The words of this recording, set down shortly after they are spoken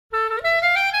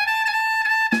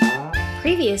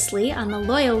Previously on the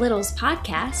Loyal Littles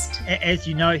podcast. As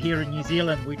you know, here in New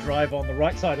Zealand, we drive on the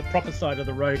right side, the proper side of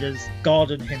the road as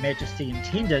God and Her Majesty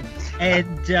intended.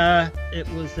 And it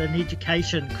was an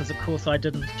education because, of course, I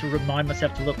didn't to remind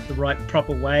myself to look the right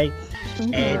proper way.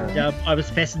 Mm-hmm. And I was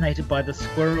fascinated by the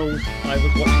squirrels. I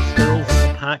was watching squirrels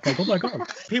in the park. Like, oh my God.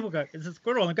 People go, it's a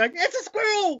squirrel. And I'm going, it's a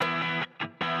squirrel.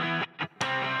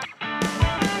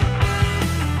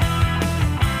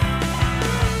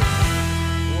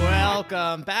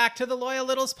 Welcome back to the Loyal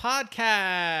Littles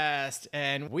podcast,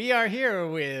 and we are here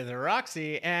with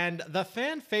Roxy and the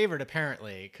fan favorite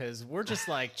apparently, because we're just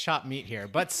like chopped meat here,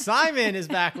 but Simon is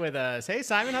back with us. Hey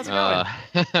Simon, how's it going?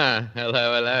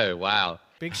 Hello. Wow.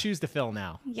 Big shoes to fill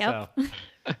now. Yep. So,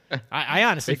 I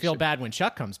honestly feel bad when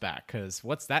Chuck comes back, because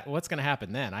what's going to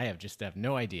happen then? I have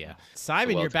no idea.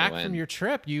 Simon, you're back from your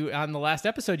trip. You on the last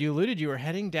episode you alluded you were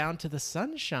heading down to the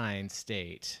Sunshine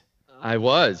State. I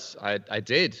was. I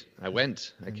did. I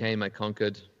went. I came. I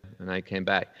conquered, and I came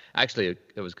back. Actually,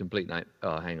 it was complete night.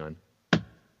 Oh, hang on.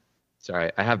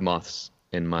 Sorry, I have moths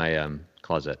in my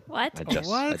closet. What? I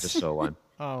just saw one.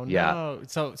 Oh yeah. No.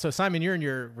 So Simon, you're in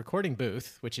your recording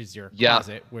booth, which is your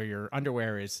closet, where your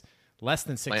underwear is less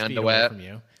than 6 feet away from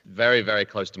you. Very, very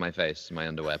close to my face. My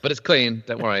underwear, but it's clean.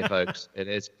 Don't worry, folks. It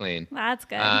is clean. That's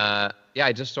good. Yeah,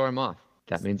 I just saw a moth.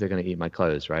 That means they're gonna eat my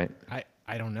clothes, right?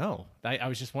 I don't know. I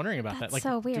was just wondering about that. That's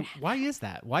so weird. Why is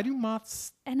that? Why do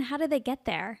moths? And how did they get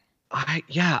there? I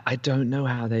don't know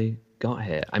how they got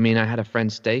here. I mean, I had a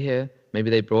friend stay here. Maybe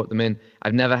they brought them in.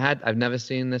 I've never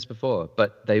seen this before,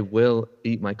 but they will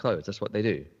eat my clothes. That's what they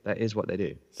do. That is what they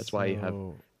do. That's why you have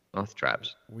moth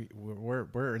traps.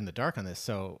 We're in the dark on this.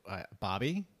 So,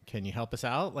 Bobby, can you help us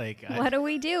out? What do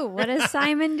we do? What does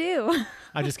Simon do?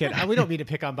 I'm just kidding. We don't mean to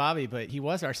pick on Bobby, but he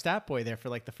was our stat boy there for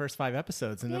like the first 5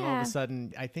 episodes, and then all of a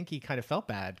sudden, I think he kind of felt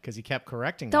bad because he kept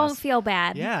correcting us. Don't feel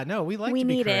bad. Yeah, no, we to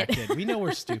be corrected. We know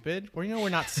we're stupid. We know we're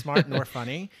not smart nor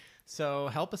funny. So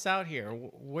help us out here.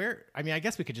 I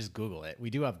guess we could just Google it. We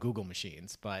do have Google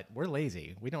machines, but we're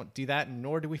lazy. We don't do that,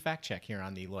 nor do we fact check here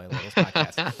on the Loyal Littles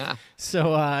podcast.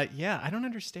 So, I don't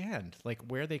understand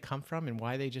where they come from and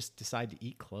why they just decide to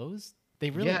eat clothes. They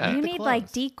really eat You the need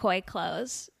clothes. Decoy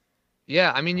clothes.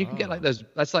 Yeah, I mean, you can get those.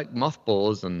 That's like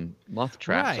mothballs and moth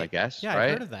traps, I guess. Yeah, right?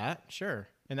 I've heard of that. Sure,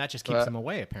 and that just keeps them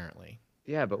away, apparently.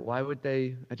 Yeah, but why would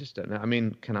they? I just don't know. I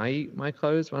mean, can I eat my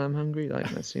clothes when I'm hungry?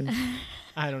 That seems.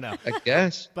 I don't know. I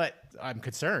guess. But I'm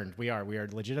concerned. We are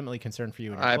legitimately concerned for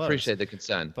you. And your I clothes. appreciate the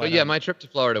concern. But yeah, my trip to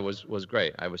Florida was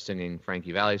great. I was singing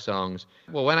Frankie Valli songs.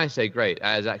 Well, when I say great,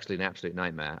 it was actually an absolute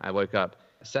nightmare. I woke up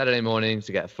Saturday morning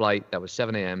to get a flight that was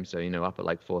 7 a.m. So, up at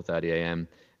 4:30 a.m.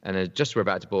 And just we're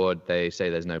about to board, they say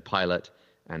there's no pilot.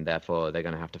 And therefore, they're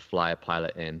going to have to fly a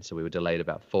pilot in. So we were delayed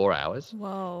about 4 hours.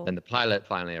 Whoa. Then the pilot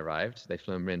finally arrived. They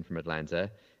flew him in from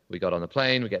Atlanta. We got on the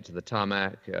plane. We get to the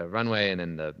tarmac runway, and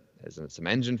then there's some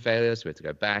engine failure. So we had to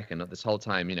go back. And this whole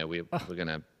time, we were going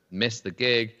to miss the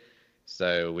gig.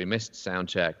 So we missed sound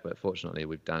check. But fortunately,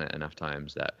 we've done it enough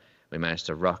times that we managed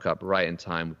to rock up right in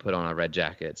time. We put on our red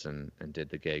jackets and did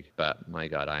the gig. But my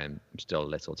God, I'm still a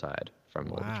little tired from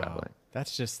all the traveling.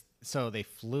 That's just... So they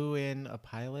flew in a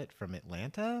pilot from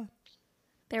Atlanta?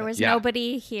 There was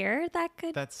nobody here that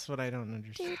could. That's what I don't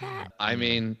understand. Do that. I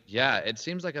mean, yeah, it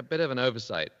seems like a bit of an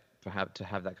oversight to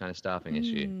have that kind of staffing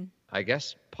issue. I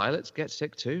guess pilots get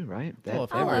sick too, right? Well, of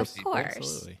course.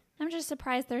 Absolutely. I'm just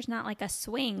surprised there's not a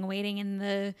swing waiting in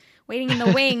the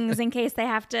wings in case they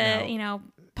have to,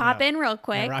 pop in real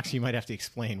quick. Now, Roxy, you might have to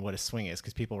explain what a swing is,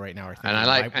 because people right now are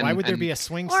thinking, why would there be a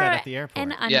swing set at the airport?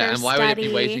 And why would it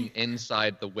be waiting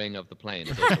inside the wing of the plane?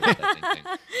 Is also what they're thinking.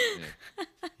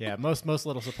 Yeah, most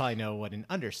littles will probably know what an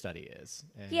understudy is.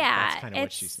 And that's kind of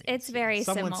what she's means. It's very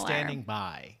Someone similar. standing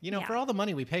by. For all the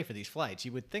money we pay for these flights,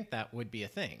 you would think that would be a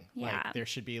thing. Yeah. There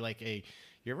should be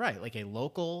you're right, a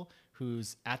local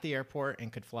who's at the airport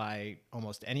and could fly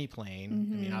almost any plane.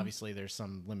 Mm-hmm. I mean, obviously there's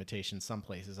some limitations some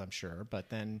places, I'm sure, but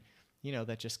then,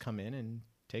 that just come in and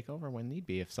take over when need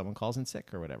be if someone calls in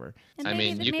sick or whatever. And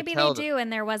maybe they do,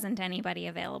 and there wasn't anybody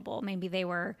available. Maybe they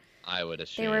were. I would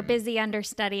assume they were busy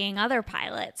understudying other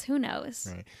pilots. Who knows?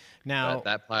 Right now,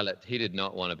 that pilot, he did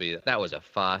not want to be. That was a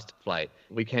fast flight.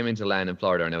 We came into land in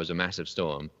Florida, and there was a massive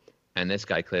storm. And this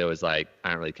guy clear was like,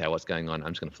 I don't really care what's going on. I'm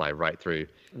just going to fly right through.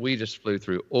 We just flew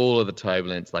through all of the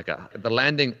turbulence. The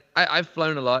landing, I've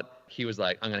flown a lot. He was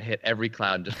like, I'm going to hit every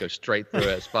cloud and just go straight through it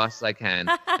as fast as I can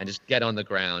and just get on the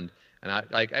ground. And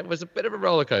it was a bit of a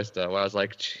roller coaster where I was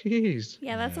like, geez.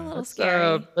 Yeah, that's a little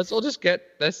scary. Let's all just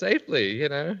get there safely,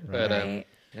 Right. But right.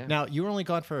 Now, you were only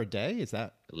gone for a day? Is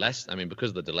that? less. I mean, because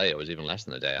of the delay, it was even less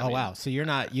than a day. Wow. So you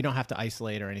don't have to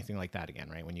isolate or anything like that again,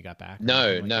 right? When you got back? No.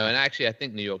 And actually, I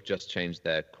think New York just changed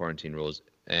their quarantine rules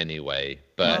anyway.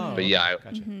 But yeah,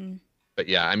 gotcha. But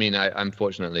yeah, I mean, I'm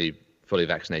fortunately fully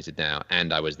vaccinated now,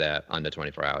 and I was there under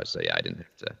 24 hours. So yeah, I didn't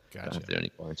have to do any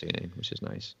quarantining, which is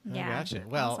nice. Yeah. Gotcha.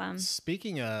 Well, awesome.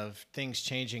 Speaking of things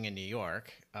changing in New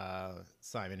York,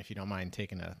 Simon, if you don't mind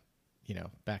taking a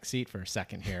back seat for a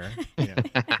second here,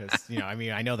 because I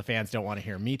mean, I know the fans don't want to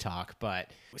hear me talk,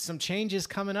 but some changes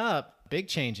coming up, big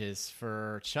changes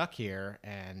for Chuck here,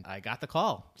 and I got the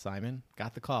call, Simon,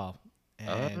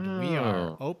 and we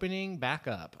are opening back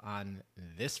up on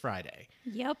this Friday.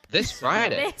 Yep. This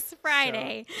Friday. This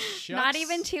Friday. So not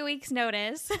even 2 weeks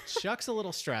notice. Chuck's a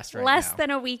little stressed right Less now.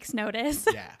 than a week's notice.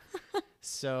 Yeah.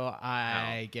 So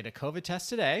I get a COVID test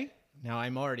today. Now,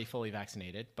 I'm already fully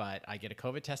vaccinated, but I get a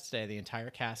COVID test today. The entire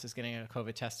cast is getting a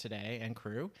COVID test today, and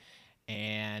crew.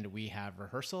 And we have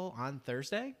rehearsal on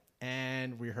Thursday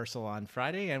and rehearsal on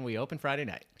Friday, and we open Friday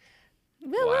night.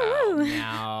 Woo, woo, woo.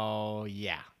 Now,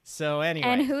 yeah. So anyway.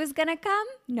 And who's going to come?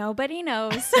 Nobody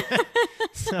knows.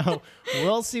 So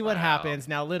we'll see what happens.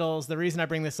 Now, Littles, the reason I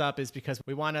bring this up is because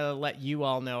we want to let you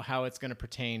all know how it's going to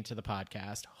pertain to the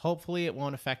podcast. Hopefully it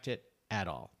won't affect it at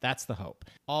all. That's the hope.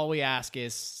 All we ask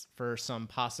is for some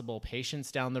possible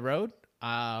patience down the road.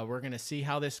 We're going to see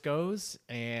how this goes.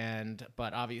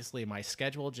 But obviously my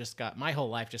whole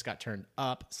life just got turned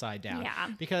upside down. Yeah.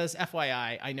 Because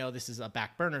FYI, I know this is a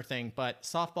back burner thing, but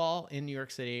softball in New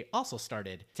York City also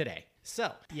started today.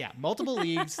 So yeah, multiple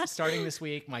leagues starting this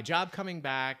week, my job coming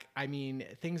back. I mean,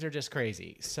 things are just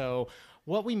crazy. So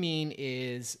what we mean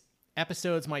is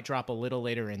episodes might drop a little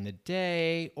later in the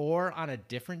day or on a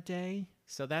different day.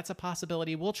 So that's a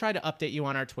possibility. We'll try to update you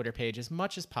on our Twitter page as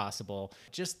much as possible.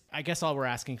 Just, I guess all we're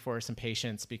asking for is some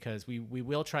patience, because we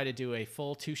will try to do a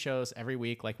full 2 shows every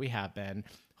week like we have been.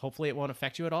 Hopefully it won't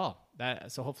affect you at all.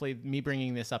 So hopefully me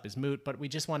bringing this up is moot, but we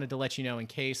just wanted to let you know in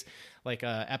case like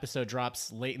a episode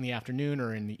drops late in the afternoon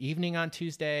or in the evening on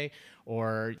Tuesday,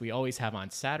 or we always have on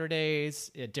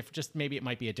Saturdays, just maybe it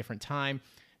might be a different time.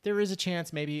 There is a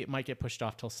chance maybe it might get pushed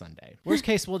off till Sunday. Worst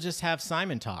case, we'll just have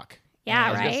Simon talk. Yeah,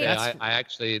 I was right. gonna say, I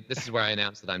actually, this is where I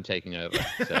announced that I'm taking over.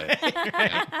 So,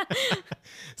 yeah.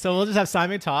 So we'll just have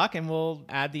Simon talk, and we'll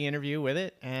add the interview with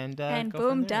it, and go boom,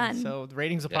 from there. done. So the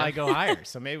ratings will probably go higher.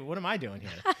 So maybe, what am I doing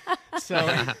here?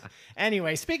 So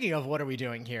anyway, speaking of what are we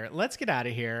doing here, let's get out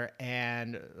of here,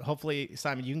 and hopefully,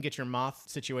 Simon, you can get your moth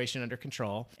situation under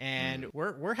control. And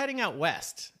we're heading out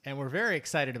west, and we're very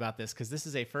excited about this because this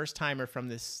is a first timer from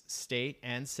this state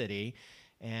and city.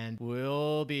 And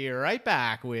we'll be right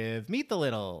back with Meet the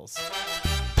Littles.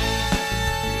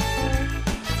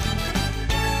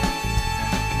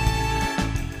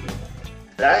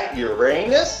 That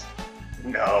Uranus?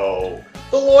 No,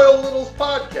 the Loyal Littles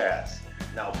podcast.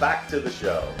 Now back to the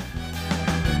show.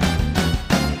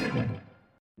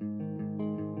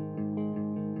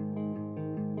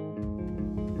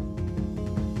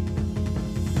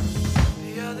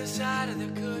 The other side of the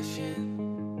cushion,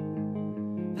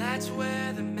 that's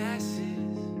where the mess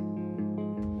is.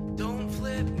 Don't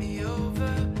flip me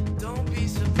over, don't be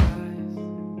surprised.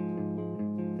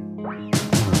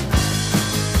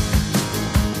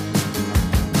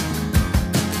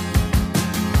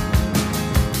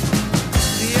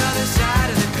 The other side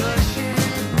of the cushion,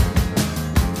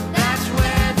 that's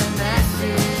where the mess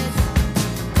is.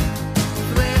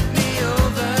 Flip me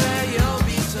over, you'll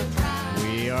be surprised.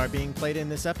 We are being played in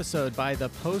this episode by the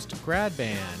Post Grad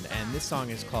Band, and this song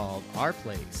is called Our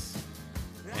Place.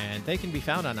 And they can be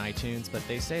found on iTunes, but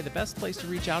they say the best place to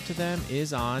reach out to them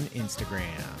is on Instagram,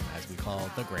 as we call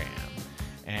the gram.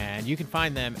 And you can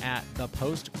find them at the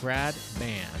Post Grad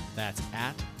Band. That's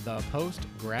at the Post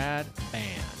Grad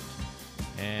Band.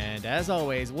 And as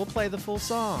always, we'll play the full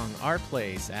song, Our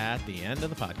Place, at the end of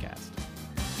the podcast.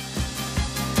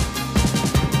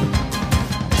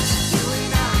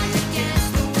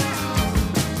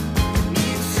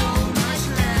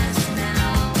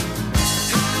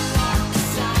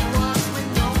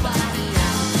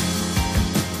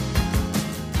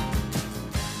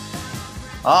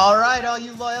 All right, all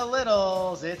you loyal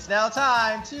littles, it's now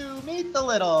time to meet the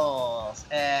littles.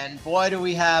 And boy, do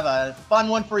we have a fun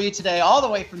one for you today, all the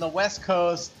way from the West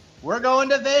Coast. We're going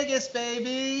to Vegas,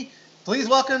 baby. Please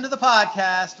welcome to the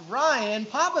podcast, Ryan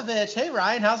Popovich. Hey,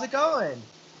 Ryan, how's it going?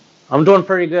 I'm doing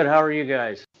pretty good. How are you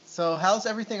guys? So how's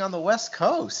everything on the West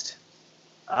Coast?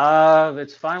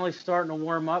 It's finally starting to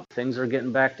warm up. Things are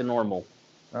getting back to normal.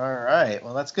 All right,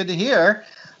 well, that's good to hear.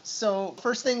 So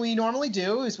first thing we normally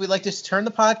do is we like to turn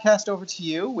the podcast over to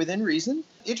you within reason.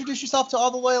 Introduce yourself to all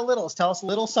the Loyal Littles. Tell us a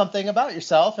little something about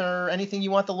yourself or anything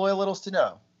you want the Loyal Littles to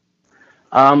know.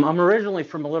 I'm originally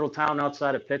from a little town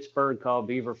outside of Pittsburgh called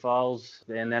Beaver Falls,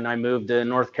 and then I moved to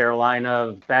North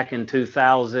Carolina back in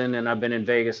 2000, and I've been in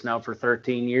Vegas now for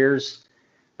 13 years.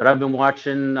 But I've been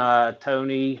watching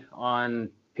Tony on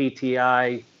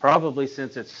PTI probably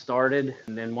since it started.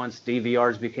 And then once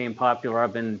DVRs became popular,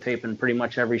 I've been taping pretty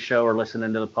much every show or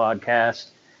listening to the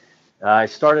podcast. I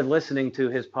started listening to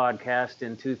his podcast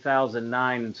in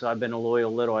 2009, so I've been a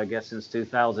Loyal Little, I guess, since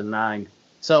 2009.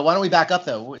 So why don't we back up,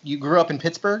 though? You grew up in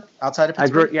Pittsburgh, outside of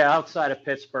Pittsburgh? Outside of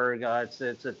Pittsburgh. It's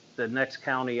the next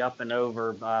county up and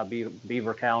over,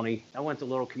 Beaver County. I went to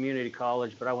little community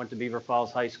college, but I went to Beaver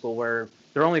Falls High School, where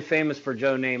they're only famous for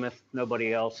Joe Namath,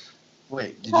 nobody else.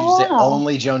 Wait, did you say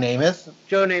only Joe Namath?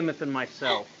 Joe Namath and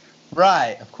myself.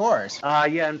 Right, of course.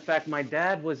 Yeah, in fact, my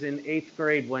dad was in 8th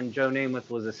grade when Joe Namath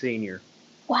was a senior.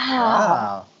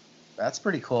 Wow. That's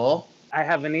pretty cool. I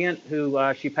have an aunt who,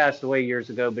 she passed away years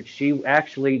ago, but she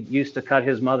actually used to cut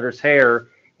his mother's hair.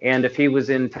 And if he was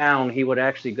in town, he would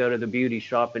actually go to the beauty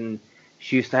shop, and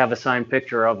she used to have a signed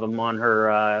picture of him on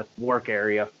her work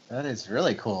area. That is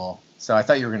really cool. So I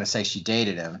thought you were going to say she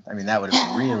dated him. I mean, that would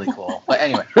have been really cool. But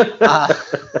anyway.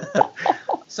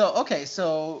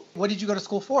 So what did you go to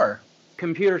school for?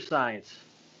 Computer science.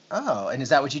 Oh, and is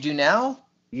that what you do now?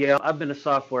 Yeah, I've been a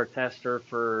software tester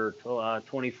for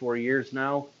 24 years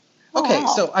now. Okay,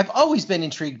 so I've always been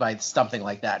intrigued by something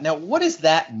like that. Now, what does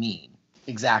that mean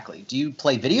exactly? Do you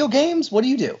play video games? What do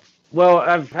you do? Well,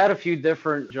 I've had a few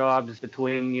different jobs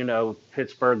between,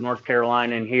 Pittsburgh, North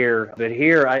Carolina, and here. But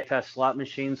here I test slot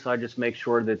machines, so I just make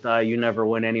sure that you never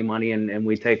win any money, and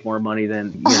we take more money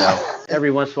than,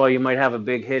 Every once in a while you might have a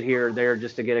big hit here or there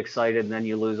just to get excited, and then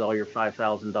you lose all your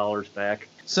 $5,000 back.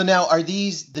 So now, are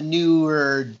these the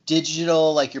newer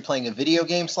digital, like you're playing a video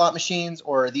game slot machines,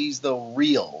 or are these the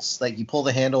reels, like you pull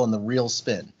the handle and the reels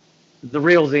spin? The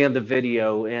reels and the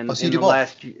video. And so you do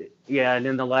both? And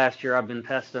in the last year, I've been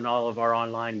testing all of our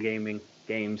online gaming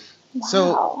games. Wow.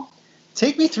 So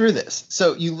take me through this.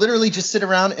 So you literally just sit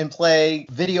around and play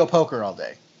video poker all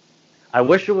day? I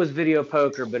wish it was video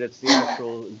poker, but it's the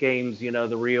actual games,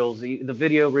 the reels. The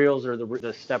video reels, or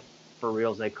the step for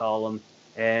reels, they call them.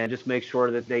 And just make sure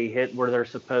that they hit where they're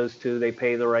supposed to. They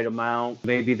pay the right amount.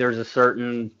 Maybe there's a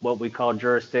certain, what we call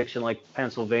jurisdiction, like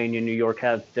Pennsylvania, New York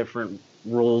have different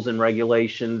rules and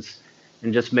regulations.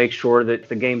 And just make sure that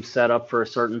the game's set up for a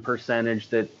certain percentage,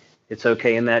 that it's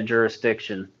okay in that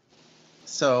jurisdiction.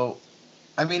 So,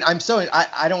 I mean, I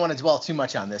don't want to dwell too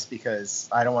much on this because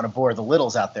I don't want to bore the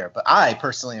littles out there. But I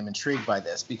personally am intrigued by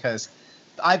this because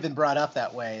I've been brought up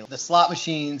that way. The slot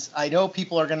machines, I know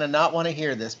people are going to not want to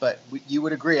hear this, but you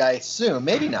would agree, I assume,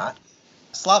 maybe not.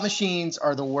 Slot machines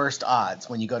are the worst odds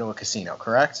when you go to a casino,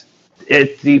 correct?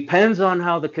 It depends on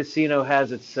how the casino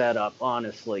has it set up,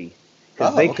 honestly.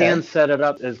 Because they can set it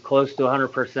up as close to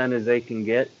 100% as they can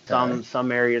get.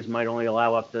 Some areas might only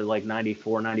allow up to like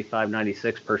 94, 95,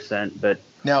 96%. But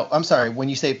now, I'm sorry, when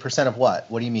you say percent of what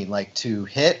do you mean? Like to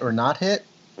hit or not hit?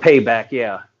 Payback,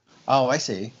 yeah. Oh, I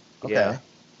see. Okay. Yeah.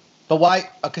 But why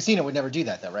a casino would never do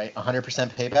that, though, right? 100%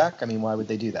 payback? I mean, why would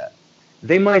they do that?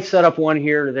 They might set up one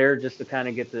here or there just to kind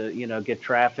of get get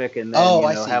traffic, and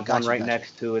then have one right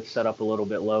next to it set up a little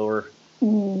bit lower.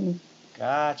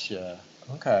 Gotcha.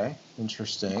 Okay.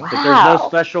 Interesting. Wow. But there's no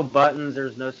special buttons.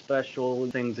 There's no special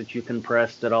things that you can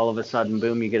press that all of a sudden,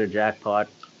 boom, you get a jackpot.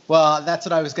 Well, that's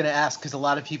what I was going to ask, because a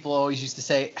lot of people always used to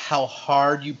say how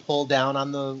hard you pull down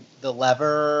on the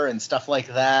lever and stuff like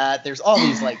that. There's all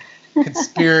these like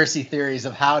conspiracy theories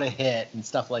of how to hit and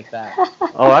stuff like that.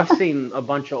 Oh, I've seen a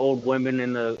bunch of old women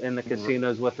in the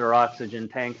casinos with their oxygen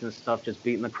tanks and stuff just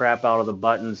beating the crap out of the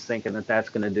buttons, thinking that that's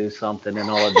going to do something, and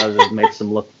all it does is makes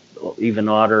them look even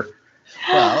odder.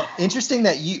 Well, interesting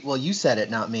that you said it,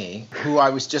 not me, who I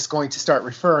was just going to start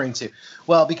referring to.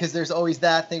 Well, because there's always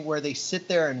that thing where they sit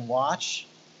there and watch.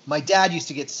 My dad used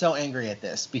to get so angry at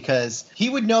this because he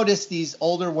would notice these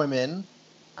older women.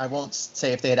 I won't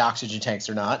say if they had oxygen tanks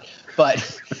or not,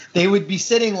 but they would be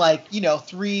sitting like,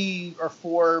 3 or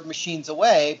 4 machines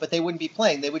away, but they wouldn't be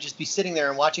playing. They would just be sitting there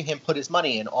and watching him put his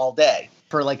money in all day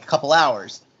for like a couple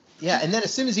hours. Yeah, and then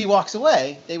as soon as he walks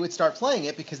away, they would start playing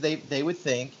it because they would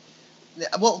think.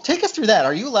 Well, take us through that.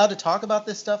 Are you allowed to talk about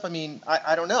this stuff? I mean,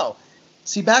 I don't know.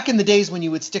 See, back in the days when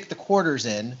you would stick the quarters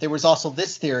in, there was also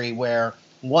this theory where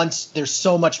once there's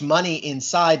so much money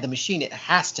inside the machine, it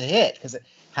has to hit because it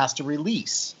has to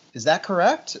release. Is that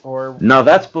correct? Or No,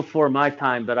 that's before my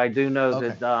time, but I do know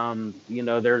Okay.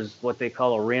 that, there's what they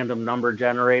call a random number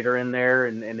generator in there,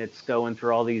 and it's going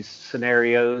through all these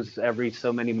scenarios every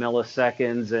so many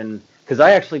milliseconds. And because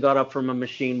I actually got up from a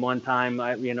machine one time,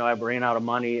 I ran out of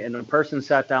money, and a person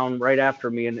sat down right after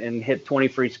me and hit 20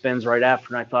 free spins right after.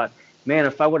 And I thought, man,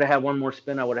 if I would have had one more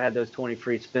spin, I would have had those 20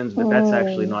 free spins, but that's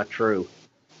actually not true.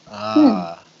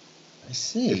 I It's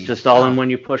see. just all in when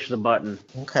you push the button.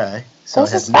 Okay. So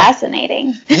This is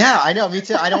fascinating. Yeah, I know. Me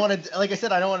too. I don't want to, like I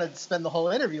said, I don't want to spend the whole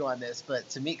interview on this, but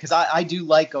to me, because I do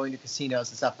like going to casinos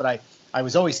and stuff, but I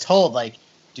was always told, like,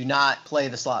 do not play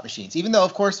the slot machines, even though,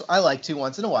 of course, I like to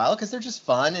once in a while because they're just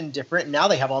fun and different. And now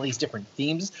they have all these different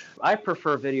themes. I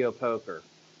prefer video poker.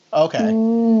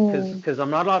 Okay. Because I'm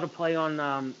not allowed to play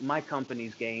on my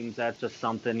company's games. That's just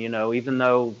something, even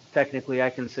though technically I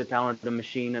can sit down at the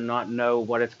machine and not know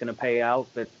what it's going to pay out.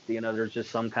 But, there's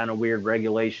just some kind of weird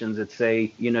regulations that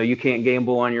say, you can't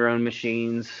gamble on your own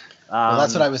machines. Well,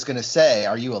 that's what I was going to say.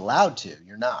 Are you allowed to?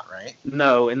 You're not, right?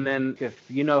 No. And then if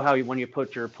you know how when you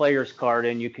put your player's card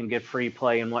in, you can get free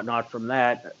play and whatnot from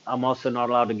that. I'm also not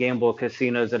allowed to gamble at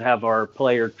casinos that have our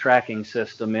player tracking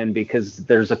system in, because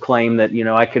there's a claim that,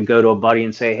 I could go to a buddy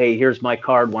and say, hey, here's my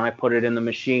card. When I put it in the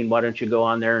machine, why don't you go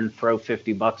on there and throw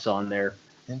 $50 on there?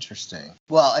 Interesting.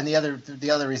 Well, and the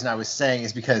other reason I was saying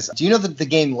is because, do you know the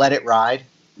game Let It Ride?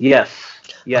 Yes.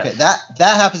 Yes. Okay,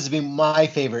 that happens to be my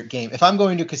favorite game. If I'm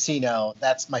going to a casino,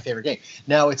 that's my favorite game.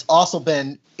 Now, it's also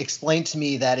been explained to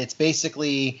me that it's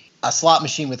basically a slot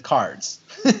machine with cards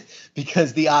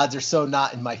because the odds are so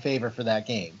not in my favor for that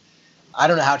game. I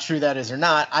don't know how true that is or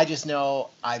not. I just know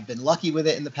I've been lucky with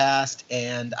it in the past,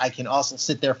 and I can also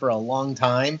sit there for a long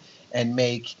time and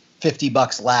make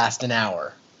 $50 last an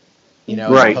hour.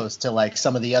 As opposed to like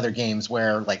some of the other games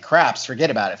where like craps,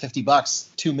 forget about it.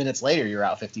 $50, 2 minutes later, you're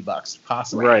out $50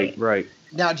 possibly. Right.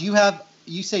 Now,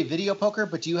 you say video poker,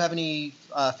 but do you have any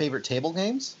favorite table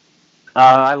games?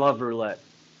 I love roulette.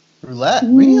 Roulette?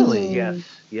 Really?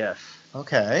 Yes.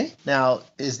 Okay. Now,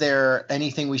 is there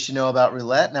anything we should know about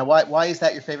roulette? Now, why is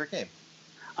that your favorite game?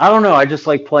 I don't know. I just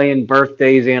like playing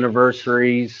birthdays,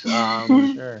 anniversaries.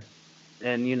 Sure.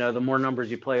 And, the more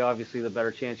numbers you play, obviously, the better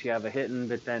chance you have of hitting.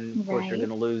 But then, of course, you're going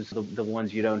to lose the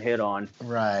ones you don't hit on.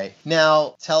 Right.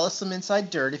 Now, tell us some inside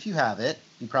dirt if you have it.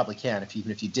 You probably can,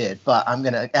 even if you did. But I'm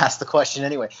going to ask the question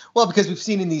anyway. Well, because we've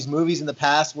seen in these movies in the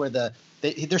past where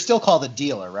they're still called the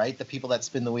dealer, right? The people that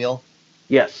spin the wheel?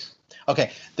 Yes.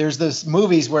 Okay. There's those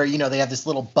movies where, they have this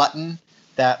little button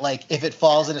that, like, if it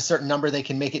falls in a certain number, they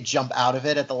can make it jump out of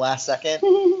it at the last second.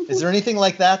 Is there anything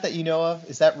like that you know of?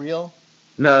 Is that real?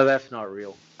 No, that's not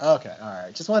real. Okay, all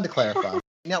right. Just wanted to clarify.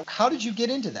 Now, how did you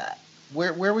get into that?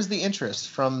 Where was the interest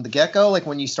from the get-go, like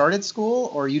when you started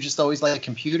school, or you just always liked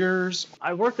computers?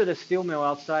 I worked at a steel mill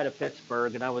outside of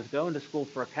Pittsburgh, and I was going to school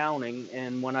for accounting.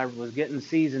 And when I was getting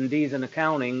C's and D's in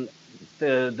accounting,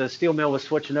 the steel mill was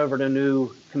switching over to a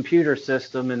new computer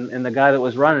system, and the guy that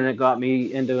was running it got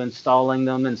me into installing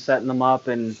them and setting them up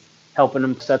and helping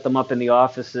them set them up in the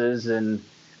offices. And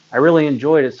I really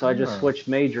enjoyed it, so I just switched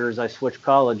majors. I switched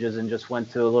colleges and just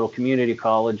went to a little community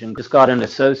college and just got an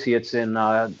associate's in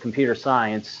computer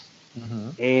science.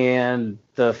 Mm-hmm. And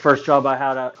the first job I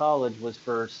had out of college was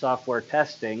for software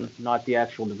testing, not the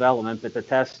actual development, but the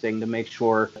testing to make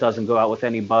sure it doesn't go out with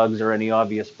any bugs or any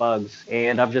obvious bugs.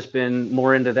 And I've just been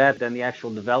more into that than the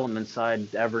actual development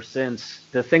side ever since.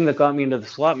 The thing that got me into the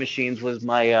slot machines was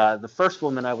my the first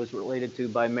woman I was related to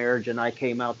by marriage, and I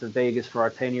came out to Vegas for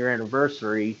our 10-year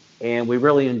anniversary. And we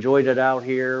really enjoyed it out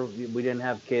here. We didn't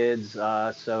have kids,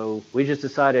 so we just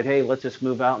decided, hey, let's just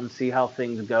move out and see how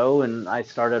things go. And I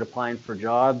started applying for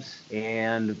jobs,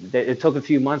 and it took a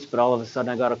few months, but all of a sudden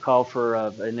I got a call for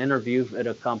an interview at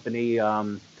a company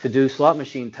to do slot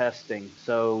machine testing.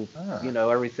 So,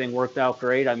 everything worked out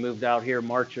great. I moved out here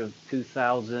March of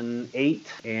 2008,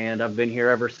 and I've been here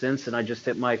ever since, and I just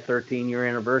hit my 13-year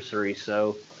anniversary.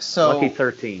 So lucky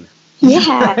 13.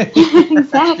 Yeah,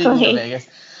 exactly.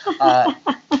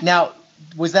 Now,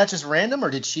 was that just random,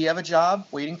 or did she have a job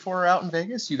waiting for her out in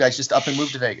Vegas? You guys just up and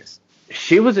moved to Vegas?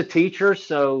 She was a teacher,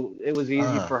 so it was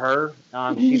easy for her.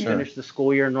 She finished the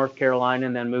school year in North Carolina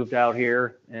and then moved out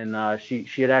here. And she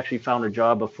had actually found a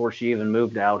job before she even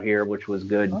moved out here, which was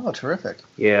good. Oh, terrific.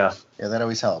 Yeah. Yeah, that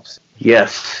always helps.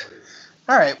 Yes.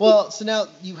 All right. Well, so now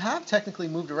you have technically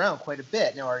moved around quite a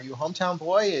bit. Now, are you a hometown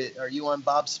boy? Are you on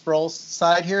Bob Sproul's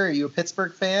side here? Are you a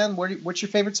Pittsburgh fan? What's your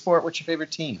favorite sport? What's your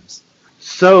favorite teams?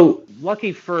 So,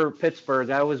 lucky for Pittsburgh,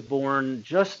 I was born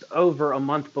just over a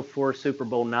month before Super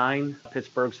Bowl IX,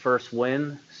 Pittsburgh's first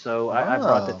win. So I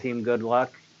brought the team good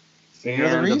luck. So you're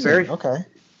the reason. Okay.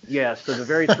 Yeah, so the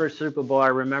very first Super Bowl I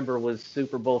remember was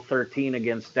Super Bowl 13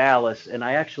 against Dallas, and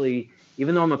I actually,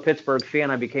 even though I'm a Pittsburgh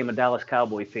fan, I became a Dallas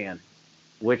Cowboy fan,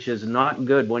 which is not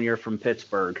good when you're from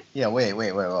Pittsburgh. Yeah, wait.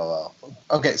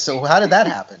 Okay, so how did that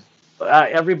happen?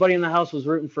 Everybody in the house was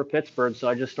rooting for Pittsburgh, so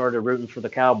I just started rooting for the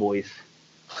Cowboys.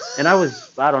 And I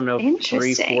was, I don't know,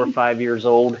 3, 4, 5 years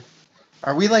old.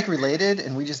 Are we like related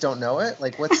and we just don't know it?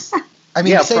 Like what's I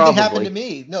mean, Yeah, the same probably. thing happened to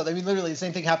me. No, I mean, literally the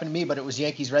same thing happened to me, but it was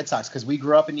Yankees Red Sox because we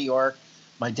grew up in New York.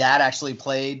 My dad actually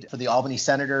played for the Albany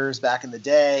Senators back in the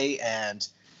day. And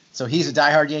so he's a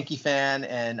diehard Yankee fan.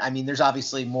 And I mean, there's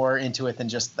obviously more into it than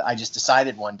just I just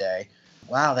decided one day.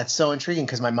 Wow, that's so intriguing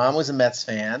because my mom was a Mets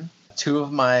fan. 2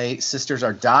 of my sisters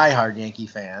are diehard Yankee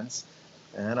fans.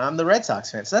 And I'm the Red Sox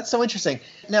fan. So that's so interesting.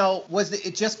 Now, was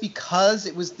it just because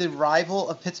it was the rival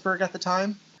of Pittsburgh at the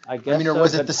time? I guess I mean, or so,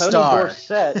 was it but the Tony star?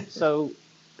 Dorsett, so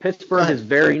Pittsburgh is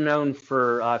very known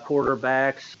for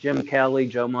quarterbacks. Jim Kelly,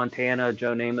 Joe Montana,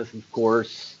 Joe Namath, of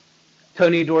course.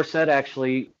 Tony Dorsett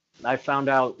actually, I found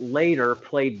out later,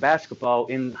 played basketball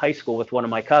in high school with one of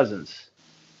my cousins.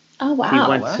 Oh, wow. He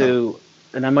went to,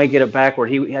 and I might get it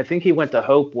backward. I think he went to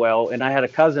Hopewell, and I had a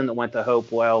cousin that went to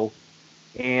Hopewell.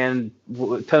 And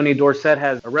Tony Dorsett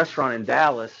has a restaurant in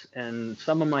Dallas, and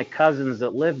some of my cousins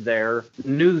that lived there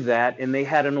knew that, and they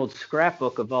had an old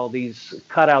scrapbook of all these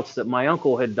cutouts that my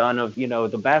uncle had done of,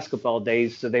 the basketball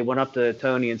days. So they went up to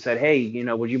Tony and said, hey,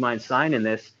 would you mind signing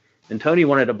this? And Tony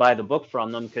wanted to buy the book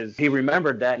from them because he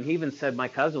remembered that, and he even said my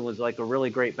cousin was like a really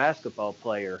great basketball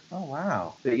player. Oh,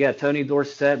 wow. But yeah, Tony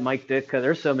Dorsett, Mike Ditka,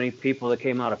 there's so many people that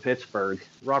came out of Pittsburgh.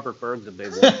 Robert Berg's a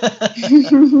big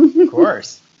one. Of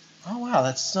course. Oh, wow.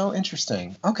 That's so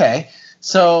interesting. Okay.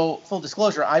 So, full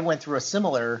disclosure, I went through a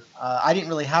similar, I didn't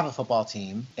really have a football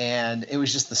team, and it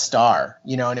was just the star,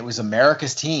 and it was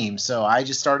America's team. So I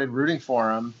just started rooting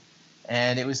for him.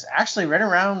 And it was actually right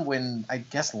around when I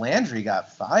guess Landry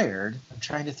got fired. I'm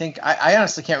trying to think. I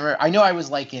honestly can't remember. I know I was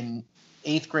like in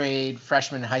 8th grade,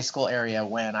 freshman high school area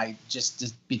when I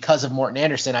just because of Morton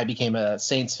Anderson, I became a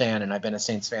Saints fan, and I've been a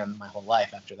Saints fan my whole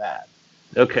life after that.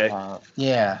 Okay.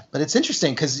 Yeah, but it's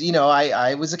interesting because,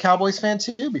 I was a Cowboys fan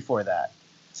too before that.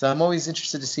 So I'm always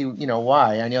interested to see,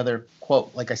 why. I know they're,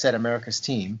 quote, like I said, America's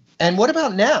team. And what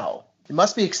about now? It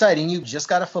must be exciting. You just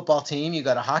got a football team. You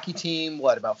got a hockey team,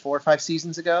 what, about 4 or 5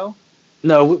 seasons ago?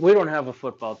 No, we don't have a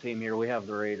football team here. We have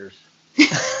the Raiders.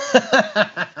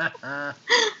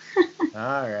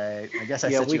 All right. I guess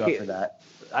I set you up for that.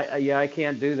 I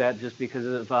can't do that just because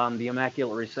of the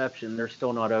Immaculate Reception. They're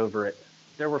still not over it.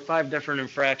 There were 5 different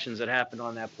infractions that happened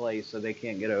on that play, so they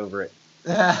can't get over it.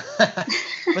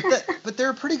 But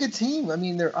they're a pretty good team. I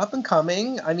mean, they're up and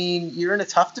coming. I mean, you're in a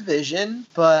tough division,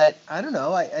 but I don't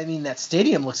know. I mean, that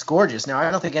stadium looks gorgeous. Now, I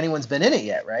don't think anyone's been in it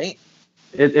yet, right?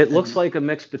 It looks like a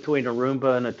mix between a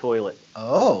Roomba and a toilet.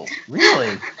 Oh,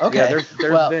 really? Okay. Yeah,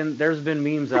 there's been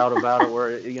memes out about it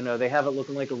where they have it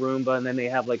looking like a Roomba, and then they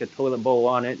have like a toilet bowl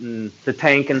on it, and the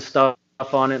tank and stuff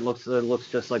on it looks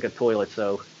just like a toilet.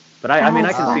 So. But I mean,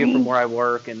 I can see it from where I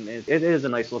work, and it is a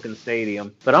nice looking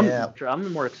stadium. But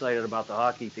I'm more excited about the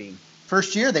hockey team.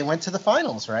 First year they went to the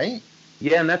finals, right?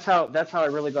 Yeah, and that's how I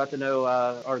really got to know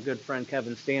our good friend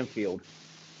Kevin Stanfield.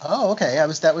 Oh, okay.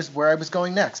 That was where I was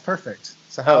going next. Perfect.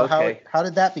 So how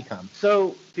did that become?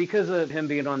 So because of him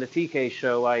being on the TK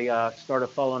show, I started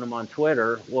following him on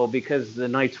Twitter. Well, because the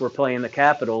Knights were playing the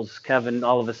Capitals, Kevin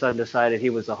all of a sudden decided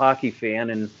he was a hockey fan,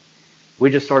 and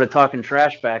we just started talking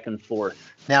trash back and forth.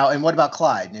 Now, and what about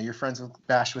Clyde? Now, you're friends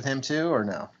with him too, or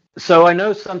no? So I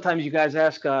know sometimes you guys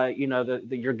ask,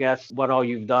 your guests what all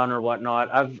you've done or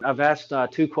whatnot. I've asked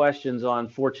 2 questions on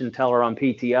Fortune Teller on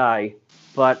PTI,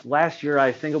 but last year,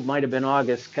 I think it might have been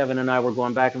August, Kevin and I were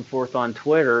going back and forth on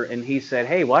Twitter, and he said,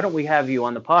 hey, why don't we have you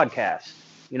on the podcast?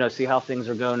 See how things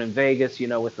are going in Vegas,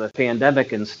 with the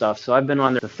pandemic and stuff. So I've been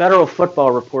on the Federal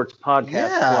Football Reports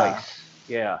podcast twice.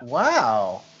 Yeah.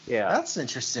 Wow. Yeah, that's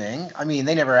interesting. I mean,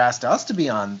 they never asked us to be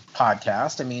on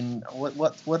podcast. I mean,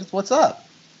 what's up?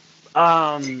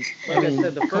 I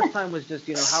said, the first time was just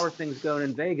how are things going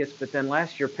in Vegas? But then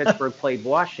last year Pittsburgh played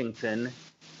Washington,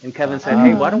 and Kevin said,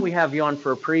 hey, why don't we have you on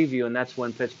for a preview? And that's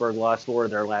when Pittsburgh lost 4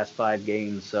 of their last 5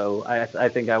 games. So I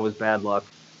think I was bad luck.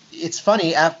 It's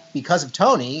funny because of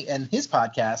Tony and his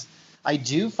podcast. I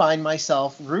do find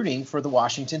myself rooting for the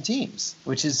Washington teams,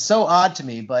 which is so odd to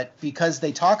me, but because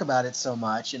they talk about it so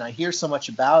much and I hear so much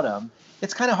about them,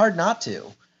 it's kind of hard not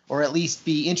to, or at least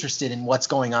be interested in what's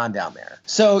going on down there.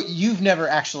 So you've never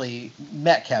actually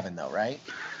met Kevin though, right?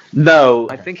 No,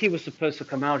 okay. I think he was supposed to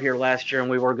come out here last year and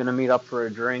we were going to meet up for a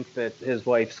drink, but his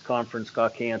wife's conference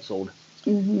got canceled.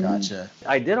 Gotcha.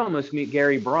 I did almost meet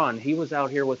Gary Braun. He was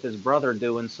out here with his brother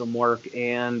doing some work,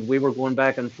 and we were going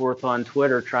back and forth on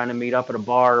Twitter trying to meet up at a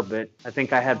bar, but I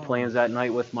think I had plans that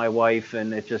night with my wife,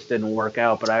 and it just didn't work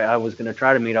out. But I was going to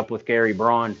try to meet up with Gary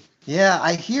Braun. Yeah,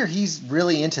 I hear he's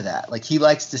really into that. Like, he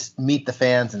likes to meet the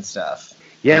fans and stuff.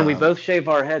 Yeah, and we both shave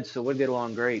our heads, so we'll get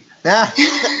along great. Wow,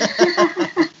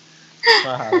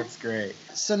 that's great.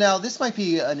 So now this might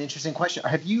be an interesting question.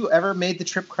 Have you ever made the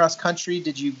trip cross country?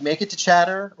 Did you make it to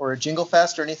Chatter or Jingle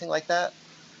Fest or anything like that?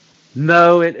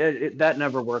 No, that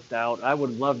never worked out. I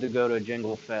would love to go to a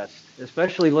Jingle Fest,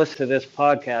 especially listen to this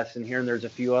podcast and hearing there's a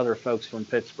few other folks from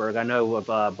Pittsburgh. I know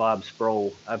of Bob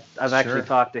Sproul. I've actually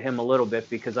talked to him a little bit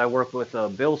because I work with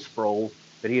Bill Sproul,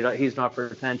 but he's not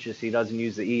pretentious. He doesn't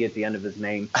use the E at the end of his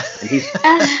name, and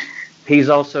he's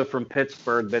also from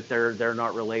Pittsburgh, but they're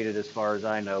not related as far as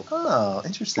I know. Oh,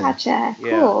 interesting. Gotcha.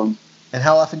 Yeah. Cool. And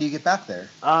how often do you get back there?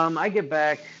 I get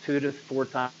back 2 to 4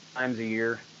 times a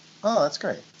year. Oh, that's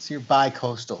great. So you're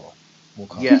bi-coastal, we'll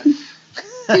call Yes.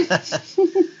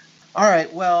 it. All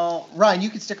right. Well, Ryan, you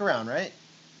can stick around, right?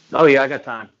 Oh yeah, I got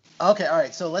time. Okay. All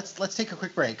right. So let's take a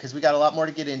quick break because we got a lot more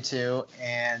to get into.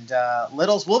 And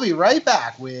Littles, we'll be right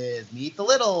back with Meet the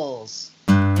Littles.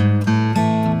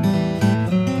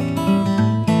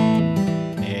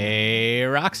 Hey,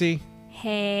 Roxy.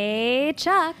 Hey,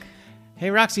 Chuck. Hey,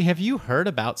 Roxy, have you heard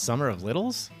about Summer of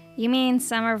Littles? You mean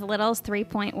Summer of Littles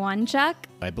 3.1, Chuck?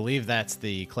 I believe that's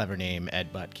the clever name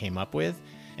Ed Butt came up with.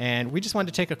 And we just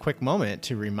wanted to take a quick moment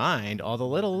to remind all the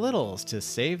little Littles to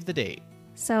save the date.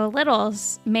 So,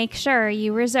 Littles, make sure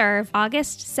you reserve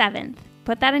August 7th.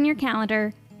 Put that in your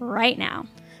calendar right now.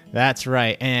 That's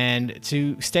right. And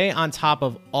to stay on top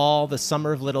of all the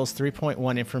Summer of Littles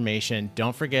 3.1 information,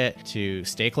 don't forget to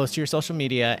stay close to your social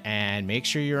media and make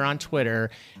sure you're on Twitter.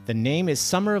 The name is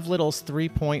Summer of Littles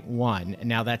 3.1.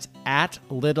 Now that's at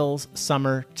Littles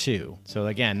Summer 2. So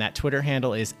again, that Twitter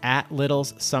handle is at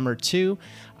Littles Summer 2.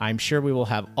 I'm sure we will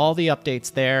have all the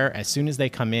updates there as soon as they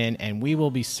come in, and we will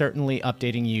be certainly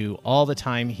updating you all the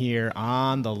time here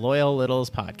on the Loyal Littles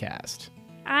podcast.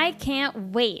 I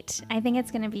can't wait. I think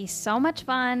it's going to be so much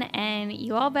fun, and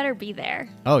you all better be there.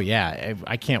 Oh, yeah.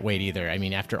 I can't wait either. I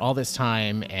mean, after all this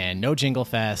time and no Jingle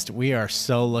Fest, we are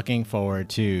so looking forward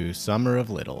to Summer of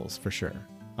Littles for sure.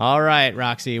 All right,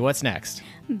 Roxy, what's next?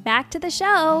 Back to the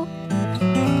show.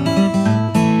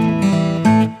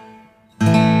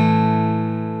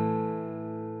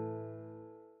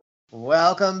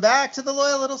 Welcome back to the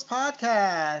Loyal Littles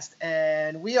podcast.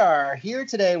 And we are here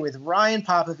today with Ryan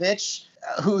Popovich,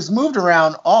 who's moved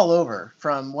around all over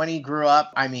from when he grew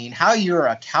up. I mean, how you're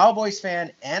a Cowboys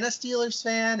fan and a Steelers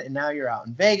fan, and now you're out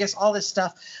in Vegas, all this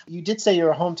stuff. You did say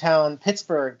you're a hometown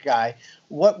Pittsburgh guy.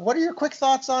 What are your quick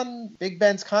thoughts on Big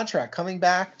Ben's contract coming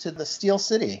back to the Steel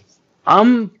City?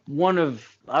 I'm one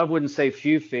of, I wouldn't say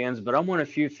few fans, but I'm one of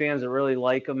few fans that really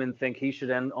like him and think he should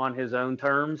end on his own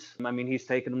terms. I mean, he's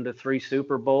taken them to 3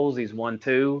 Super Bowls. He's won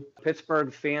 2.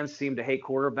 Pittsburgh fans seem to hate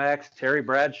quarterbacks. Terry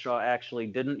Bradshaw actually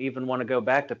didn't even want to go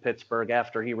back to Pittsburgh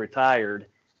after he retired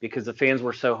because the fans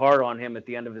were so hard on him at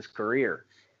the end of his career.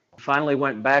 Finally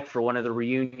went back for one of the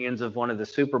reunions of one of the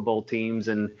Super Bowl teams,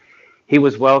 and he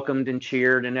was welcomed and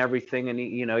cheered and everything. And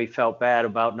he felt bad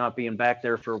about not being back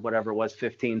there for whatever it was,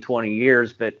 15, 20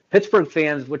 years. But Pittsburgh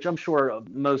fans, which I'm sure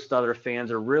most other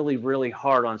fans, are really, really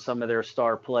hard on some of their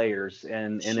star players.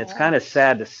 And it's kind of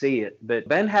sad to see it. But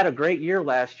Ben had a great year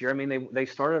last year. I mean, they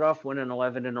started off winning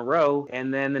 11 in a row.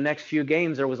 And then the next few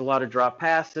games, there was a lot of drop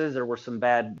passes. There were some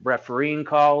bad refereeing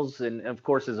calls. And of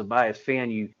course, as a biased fan,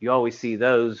 you always see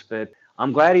those. But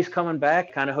I'm glad he's coming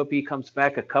back. Kind of hope he comes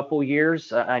back a couple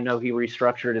years. I know he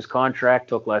restructured his contract,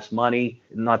 took less money.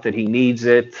 Not that he needs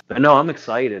it. But no, I'm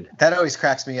excited. That always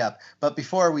cracks me up. But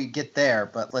before we get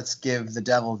there, but let's give the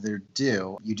devil their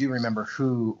due. You do remember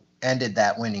who ended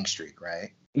that winning streak, right?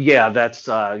 Yeah, that's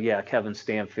Kevin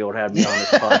Stanfield had me on his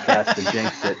podcast to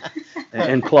jinx it.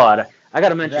 And Claude. I got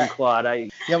to mention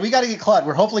Claude. Yeah, we got to get Claude.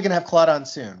 We're hopefully going to have Claude on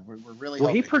soon. We're really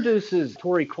hoping. He produces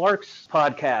Tori Clark's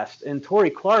podcast, and Tori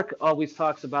Clark always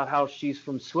talks about how she's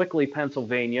from Swickley,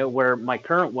 Pennsylvania, where my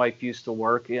current wife used to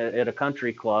work at a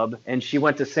country club, and she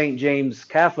went to St. James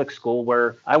Catholic School,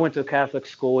 where I went to a Catholic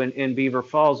school in Beaver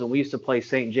Falls, and we used to play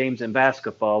St. James in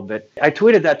basketball. But I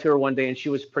tweeted that to her one day, and she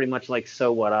was pretty much like,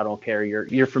 "So what? I don't care.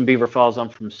 You're from Beaver Falls. I'm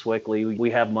from Swickley.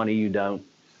 We have money. You don't."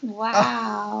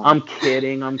 Wow. I'm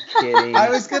kidding. I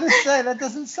was going to say, that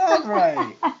doesn't sound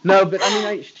right. No, but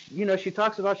I mean, she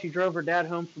talks about she drove her dad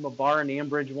home from a bar in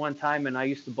Ambridge one time, and I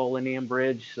used to bowl in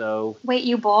Ambridge, so. Wait,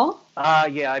 you bowl?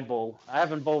 Yeah, I bowl. I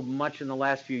haven't bowled much in the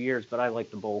last few years, but I like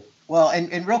to bowl. Well,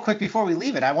 and real quick before we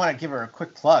leave it, I want to give her a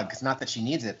quick plug, because not that she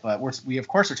needs it, but we of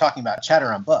course are talking about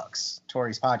Chatter on Books,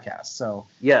 Tori's podcast. So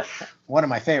Yes. one of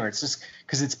my favorites, just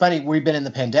because it's funny. We've been in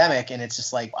the pandemic, and it's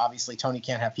just like, obviously Tony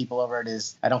can't have people over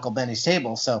at Uncle Benny's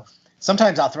table, so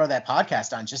sometimes I'll throw that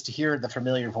podcast on just to hear the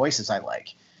familiar voices I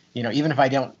like. Even if I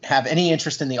don't have any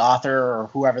interest in the author or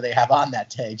whoever they have on that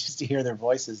day, just to hear their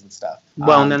voices and stuff.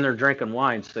 Well, and then they're drinking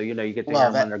wine, so you get to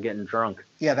hear them when they're getting drunk.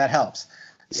 Yeah, that helps.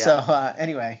 Yeah. So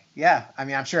anyway, yeah, I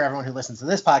mean, I'm sure everyone who listens to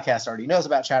this podcast already knows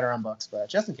about Chatter on Books, but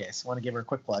just in case, I want to give her a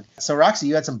quick plug. So Roxy,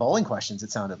 you had some bowling questions,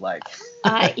 it sounded like.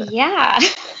 Yeah.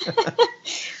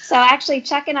 So actually,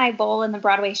 Chuck and I bowl in the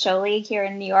Broadway Show League here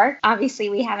in New York. Obviously,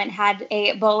 we haven't had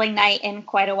a bowling night in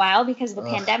quite a while because of the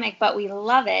pandemic, but we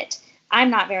love it.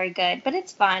 I'm not very good, but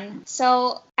it's fun.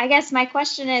 So I guess my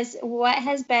question is, what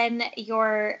has been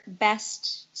your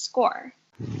best score?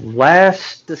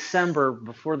 Last December,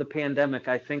 before the pandemic,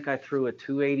 I think I threw a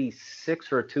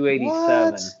 286 or a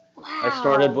 287. What?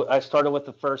 Wow. I started with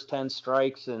the first 10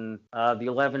 strikes, and the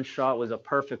 11th shot was a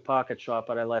perfect pocket shot,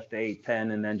 but I left the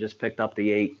 8-10 and then just picked up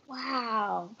the 8.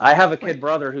 Wow. I have a kid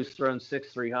brother who's thrown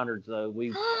 6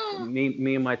 300s.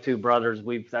 Me and my two brothers,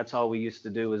 that's all we used to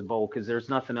do is bowl, because there's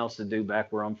nothing else to do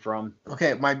back where I'm from.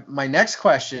 Okay, my next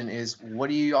question is,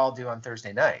 what do you all do on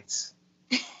Thursday nights?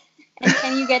 And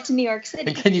can you get to New York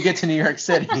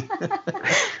City?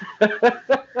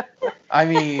 I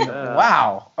mean,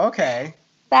 wow. Okay.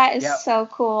 That is so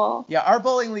cool. Yeah, our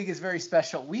bowling league is very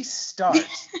special. We start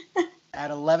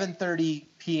at 11:30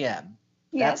 p.m.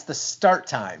 Yep. That's the start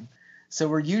time. So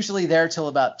we're usually there till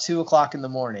about 2 o'clock in the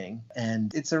morning.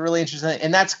 And it's a really interesting,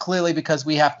 and that's clearly because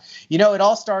we have, it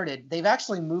all started, they've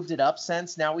actually moved it up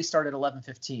since. Now we start at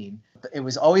 11:15. It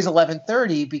was always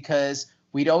 11:30 because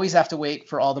we'd always have to wait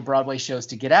for all the Broadway shows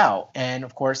to get out. And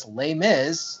of course, Les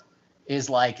Mis is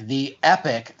like the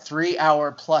epic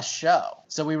 3-hour plus show.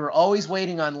 So we were always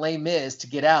waiting on Les Mis to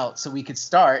get out so we could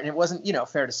start. And it wasn't,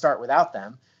 fair to start without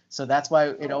them. So that's why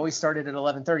it always started at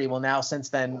 11:30. Well, now since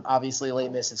then, obviously Les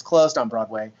Mis is closed on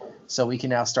Broadway. So we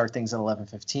can now start things at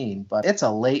 11:15. But it's a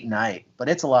late night, but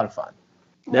it's a lot of fun.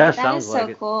 Yeah, that sounds is like so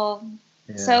it. cool.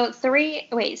 Yeah. So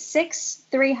 6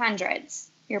 300s,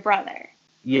 your brother.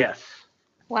 Yes.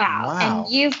 Wow.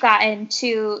 And you've gotten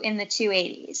 2 in the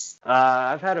 280s.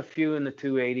 I've had a few in the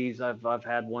 280s. I've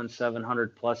had one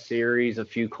 700 plus series, a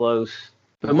few close.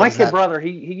 But my kid brother, he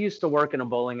used to work in a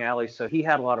bowling alley, so he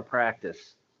had a lot of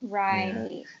practice. Right.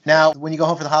 Yeah. Now, when you go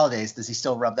home for the holidays, does he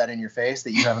still rub that in your face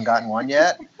that you haven't gotten one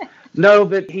yet? No,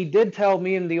 but he did tell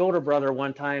me and the older brother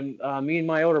one time, me and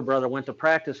my older brother went to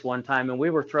practice one time, and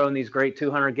we were throwing these great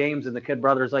 200 games, and the kid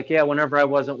brother's like, yeah, whenever I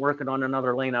wasn't working on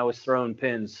another lane, I was throwing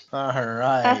pins. All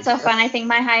right. That's so fun. I think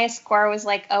my highest score was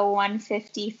like a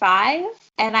 155,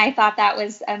 and I thought that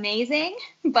was amazing,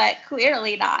 but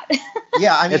clearly not.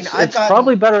 Yeah, I mean, it's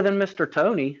probably better than Mr.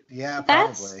 Tony. Yeah,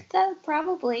 probably.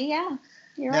 Probably, yeah.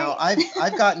 You're now, right.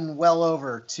 I've gotten well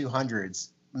over 200s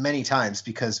many times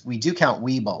because we do count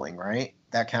Wii bowling, right?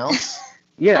 That counts?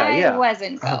 I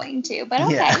wasn't going to, but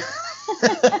okay. Yeah.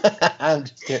 I'm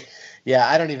just kidding. Yeah,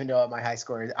 I don't even know what my high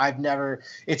score is.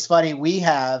 It's funny, we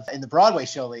have, in the Broadway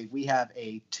Show League, we have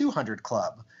a 200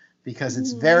 club because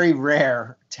it's very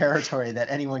rare territory that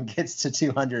anyone gets to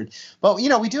 200. But,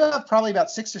 we do have probably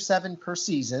about 6 or 7 per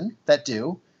season that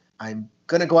do. I'm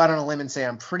going to go out on a limb and say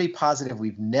I'm pretty positive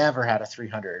we've never had a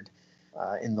 300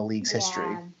 in the league's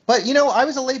history. But, I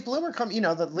was a late bloomer.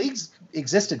 The league's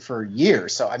existed for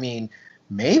years. So, I mean,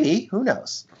 maybe. Who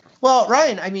knows? Well,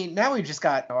 Ryan, I mean, now we've just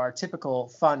got our typical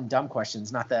fun, dumb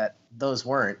questions. Not that those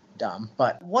weren't dumb.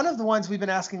 But one of the ones we've been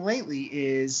asking lately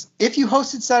is, if you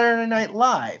hosted Saturday Night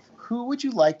Live, who would you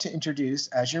like to introduce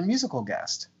as your musical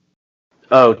guest?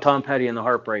 Oh, Tom Petty and the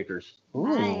Heartbreakers. Ooh,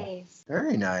 nice.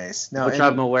 Very nice. Now, which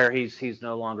I'm aware he's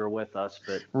no longer with us,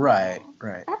 but right.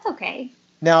 That's okay.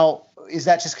 Now, is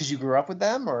that just because you grew up with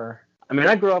them, or? I mean,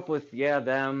 I grew up with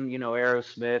them,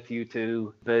 Aerosmith,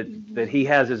 U2, but he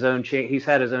has his own he's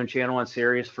had his own channel on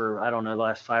Sirius for I don't know the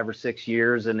last 5 or 6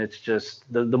 years, and it's just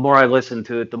the more I listen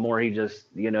to it, the more he just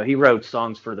he wrote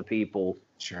songs for the people.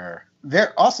 Sure.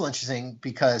 They're also interesting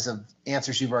because of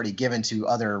answers you've already given to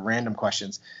other random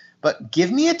questions. But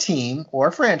give me a team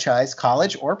or franchise,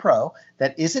 college or pro,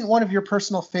 that isn't one of your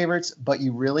personal favorites, but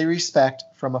you really respect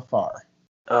from afar.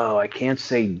 Oh, I can't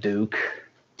say Duke.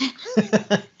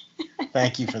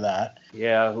 Thank you for that.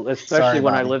 Yeah, especially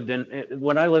when I lived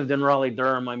in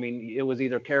Raleigh-Durham. I mean, it was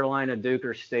either Carolina, Duke,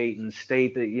 or State. And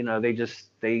State, that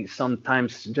they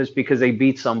sometimes just because they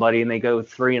beat somebody and they go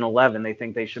 3-11, they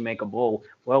think they should make a bowl.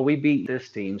 Well, we beat this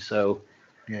team, so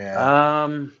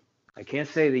yeah. I can't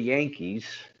say the Yankees.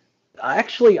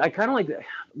 Actually, I kind of like,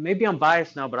 maybe I'm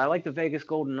biased now, but I like the Vegas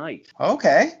Golden Knights.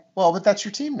 Okay. Well, but that's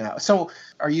your team now. So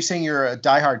are you saying you're a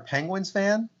diehard Penguins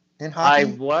fan in hockey?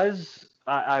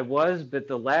 I was, but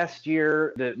the last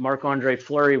year that Marc-Andre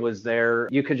Fleury was there,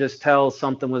 you could just tell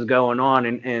something was going on.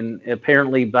 And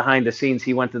apparently behind the scenes,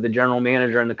 he went to the general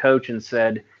manager and the coach and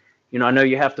said, I know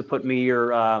you have to put me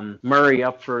or Murray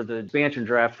up for the expansion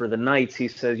draft for the Knights. He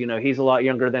says, he's a lot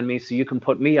younger than me, so you can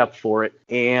put me up for it.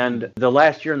 And the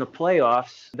last year in the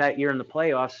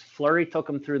playoffs, Fleury took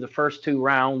him through the first 2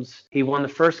 rounds. He won the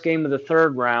first game of the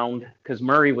 3rd round because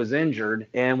Murray was injured.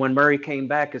 And when Murray came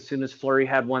back, as soon as Fleury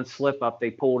had one slip up, they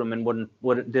pulled him and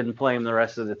didn't play him the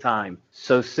rest of the time.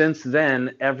 So since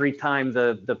then, every time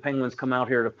the Penguins come out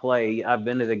here to play, I've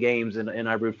been to the games and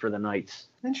I root for the Knights.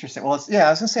 Interesting. Well, I was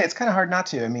going to say, it's kind of hard not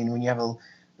to. I mean, when you have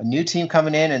a new team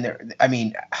coming in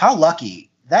and how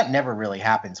lucky that never really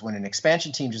happens when an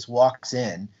expansion team just walks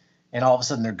in and all of a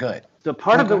sudden they're good. The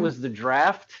part of it was the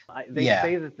draft. They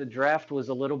say that the draft was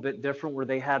a little bit different where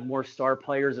they had more star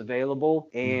players available.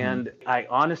 And I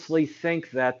honestly think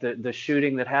that the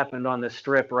shooting that happened on the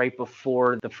Strip right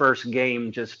before the first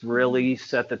game just really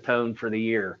set the tone for the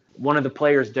year. One of the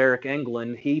players, Derek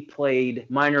Englund, he played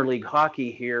minor league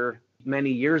hockey here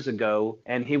many years ago,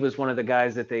 and he was one of the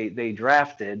guys that they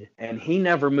drafted, and he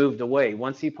never moved away.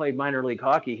 Once he played minor league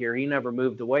hockey here, he never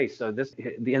moved away. So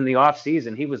in the off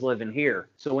season, he was living here.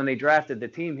 So when they drafted the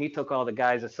team, he took all the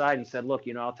guys aside and said, look,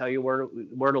 I'll tell you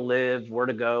where to live, where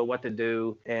to go, what to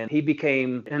do. And he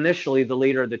became initially the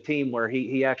leader of the team, where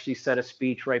he actually said a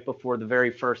speech right before the very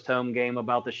first home game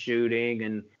about the shooting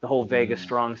and the whole Vegas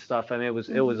strong stuff. I mean,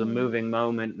 it was a moving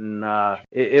moment, and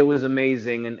it was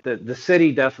amazing. And the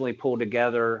city definitely pulled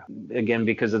together again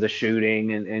because of the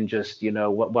shooting and just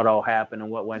what all happened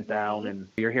and what went down. And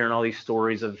you're hearing all these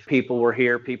stories of people were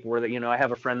that I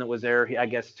have a friend that was there. I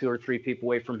guess 2 or 3 people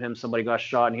away from him, somebody got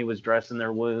shot and he was dressing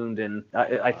their wound. And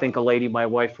I think a lady my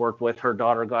wife worked with, her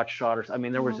daughter got shot.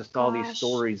 There was just all these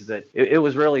stories that it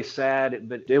was really sad,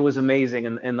 but it was amazing.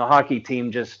 And the hockey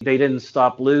team they didn't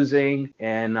stop losing.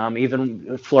 And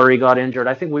even Fleury got injured.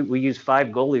 I think we used 5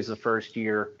 goalies the first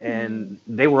year, and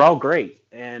they were all great.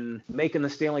 And making the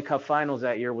Stanley Cup Finals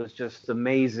that year was just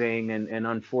amazing. And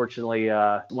unfortunately,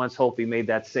 once Holtby made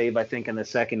that save, I think in the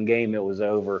second game it was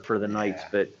over for the Knights.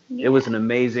 But it was an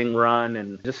amazing run.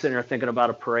 And just sitting there thinking about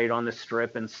a parade on the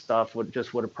Strip and stuff would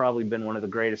have probably been one of the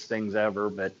greatest things ever.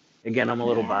 But again, I'm a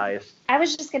little biased. I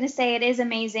was just going to say it is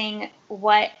amazing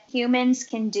what humans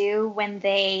can do when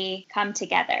they come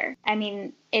together. I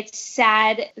mean, it's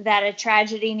sad that a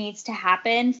tragedy needs to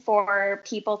happen for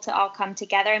people to all come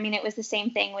together. I mean, it was the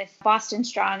same thing with Boston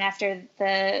Strong after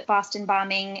the Boston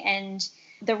bombing, and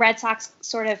the Red Sox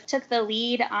sort of took the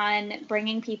lead on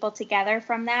bringing people together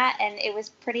from that. And it was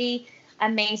pretty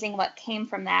amazing what came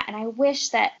from that. And I wish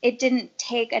that it didn't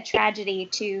take a tragedy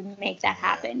to make that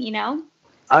happen,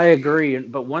 I agree.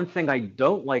 But one thing I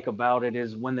don't like about it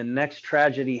is when the next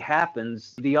tragedy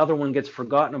happens, the other one gets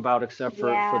forgotten about except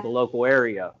for the local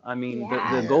area. I mean,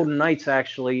 the Golden Knights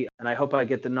actually, and I hope I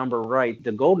get the number right,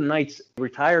 the Golden Knights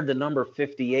retired the number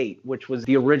 58, which was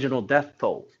the original death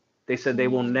toll. They said they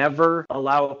will never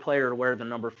allow a player to wear the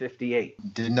number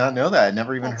 58. Did not know that. I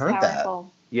never even heard powerful.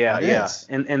 that. Yeah.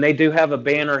 And they do have a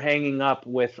banner hanging up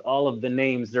with all of the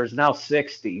names. There's now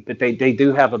 60, but they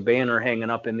do have a banner hanging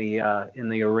up in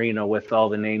the arena with all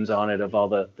the names on it of all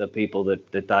the people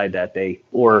that died that day,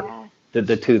 or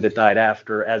the 2 that died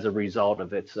after as a result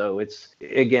of it. So it's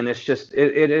just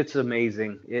it's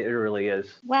amazing. It really is.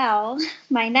 Well,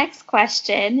 my next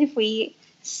question, if we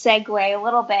segue a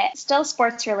little bit, still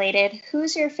sports related,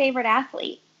 who's your favorite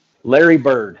athlete? Larry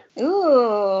Bird.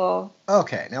 Ooh.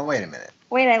 Okay, now wait a minute.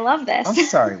 Wait, I love this. I'm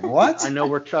sorry, what? I know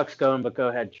where Chuck's going, but go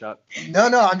ahead, Chuck. No,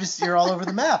 you're all over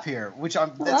the map here,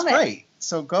 that's great.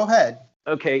 So go ahead.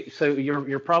 Okay, so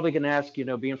you're probably going to ask,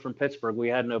 being from Pittsburgh, we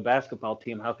had no basketball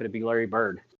team. How could it be Larry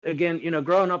Bird? Again,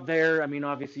 growing up there, I mean,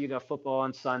 obviously you got football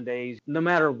on Sundays. No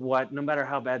matter what, no matter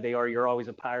how bad they are, you're always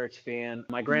a Pirates fan.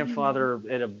 My grandfather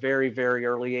at a very, very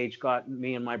early age got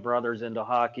me and my brothers into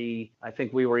hockey. I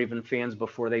think we were even fans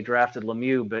before they drafted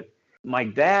Lemieux, but my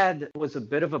dad was a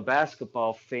bit of a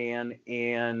basketball fan,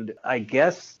 and I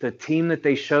guess the team that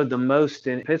they showed the most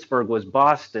in Pittsburgh was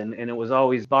Boston, and it was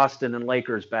always Boston and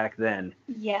Lakers back then.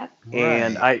 Yeah.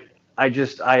 And I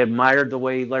admired the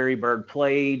way Larry Bird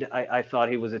played. I thought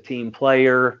he was a team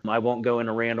player. I won't go in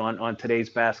a rant on today's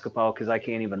basketball because I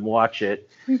can't even watch it.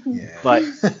 Yeah. But,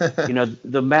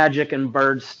 the Magic and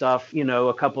Bird stuff,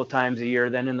 a couple of times a year,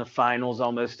 then in the finals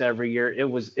almost every year, it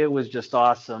was just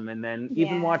awesome. And then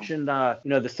even watching, the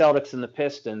Celtics and the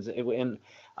Pistons, and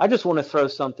I just want to throw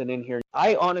something in here.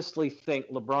 I honestly think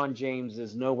LeBron James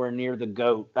is nowhere near the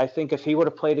GOAT. I think if he would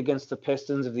have played against the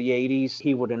Pistons of the 80s,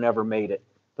 he would have never made it.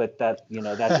 But that's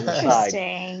inside.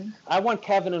 Interesting. I want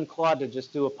Kevin and Claude to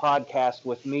just do a podcast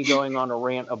with me going on a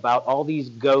rant about all these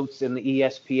GOATs in the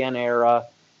ESPN era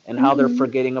and how they're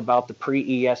forgetting about the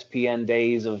pre-ESPN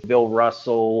days of Bill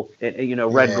Russell,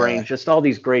 Red Grange, just all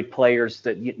these great players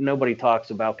that nobody talks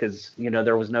about because,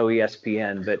 there was no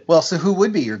ESPN. But Well, so who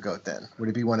would be your GOAT then? Would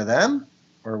it be one of them?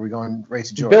 Or are we going right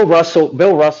to Jordan?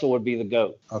 Bill Russell would be the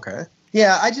GOAT. Okay.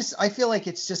 Yeah, I feel like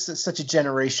it's just such a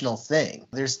generational thing.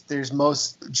 There's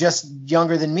most just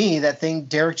younger than me that think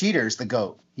Derek Jeter's the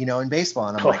GOAT, in baseball.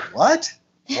 And I'm like, what?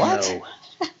 What? No.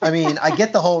 I mean, I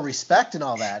get the whole respect and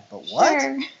all that, but what?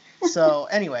 Sure. So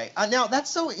anyway, now that's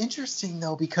so interesting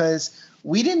though, because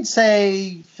we didn't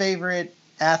say favorite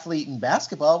athlete in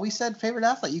basketball. We said favorite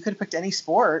athlete. You could have picked any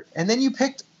sport, and then you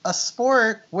picked a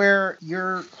sport where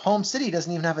your home city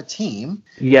doesn't even have a team.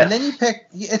 Yes. And then you pick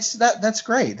that's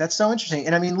great. That's so interesting.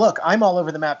 And I mean, look, I'm all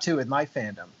over the map too with my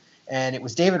fandom. And it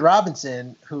was David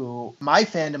Robinson who my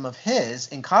fandom of his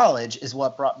in college is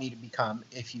what brought me to become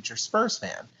a future Spurs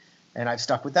fan. And I've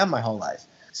stuck with them my whole life.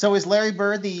 So is Larry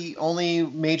Bird the only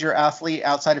major athlete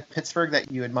outside of Pittsburgh that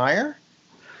you admire?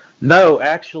 No,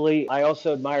 actually, I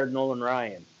also admired Nolan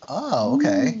Ryan. Oh,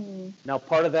 okay. Now,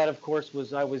 part of that, of course,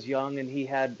 was I was young and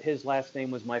his last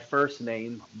name was my first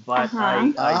name. But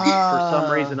I for some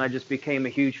reason, I just became a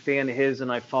huge fan of his, and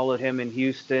I followed him in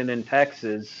Houston and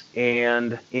Texas.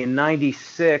 And in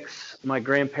 '96, my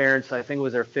grandparents, I think it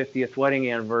was their 50th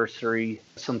wedding anniversary,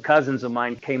 some cousins of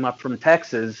mine came up from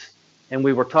Texas, and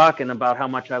we were talking about how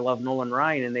much I love Nolan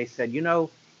Ryan. And they said,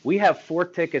 we have 4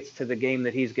 tickets to the game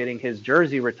that he's getting his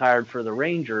jersey retired for the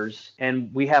Rangers,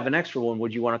 and we have an extra one.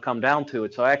 Would you want to come down to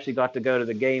it? So I actually got to go to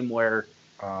the game where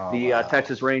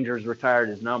Texas Rangers retired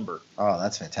his number. Oh,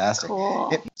 that's fantastic.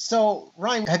 Cool. So,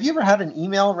 Ryan, have you ever had an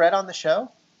email read on the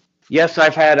show? Yes,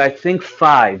 I've had, I think,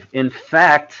 5. In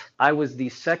fact, I was the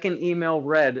second email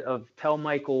read of Tell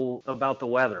Michael About the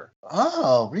Weather.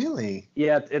 Oh, really?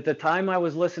 Yeah, at the time I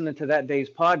was listening to that day's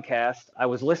podcast, I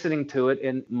was listening to it,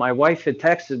 and my wife had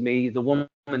texted me, the woman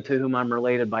to whom I'm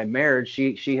related by marriage,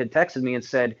 she had texted me and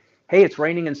said, hey, it's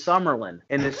raining in Summerlin.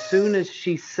 And as soon as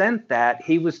she sent that,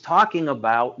 he was talking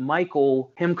about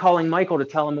him calling Michael to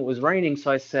tell him it was raining.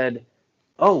 So I said,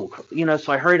 so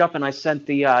I hurried up and I sent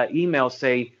the email,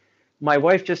 say, my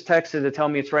wife just texted to tell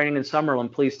me it's raining in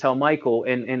Summerlin. Please tell Michael.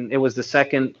 And it was the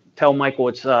second tell Michael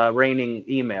it's raining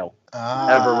email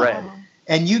ever read.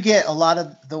 And you get a lot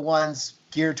of the ones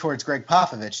geared towards Greg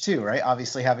Popovich too, right?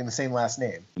 Obviously having the same last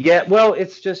name. Yeah, well,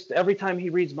 it's just every time he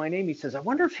reads my name, he says, I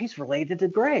wonder if he's related to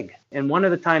Greg. And one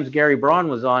of the times Gary Braun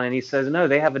was on and he says, no,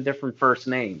 they have a different first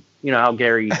name. You know how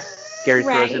Gary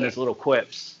throws in his little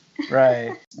quips.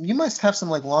 Right. You must have some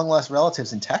long lost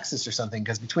relatives in Texas or something,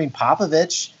 because between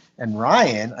Popovich and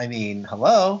Ryan, I mean,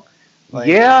 hello.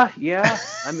 Yeah.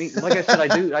 I mean, like I said,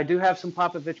 I do have some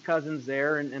Popovich cousins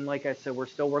there, and like I said, we're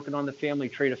still working on the family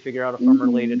tree to figure out if I'm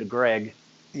related to Greg.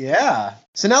 Yeah.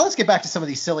 So now let's get back to some of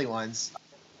these silly ones.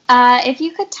 If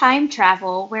you could time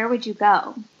travel, where would you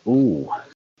go? Ooh.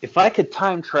 If I could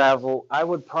time travel, I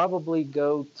would probably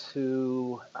go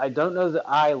to, I don't know the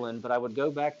island, but I would go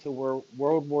back to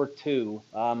World War II.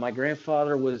 My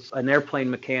grandfather was an airplane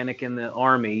mechanic in the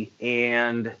Army,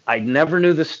 and I never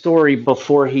knew the story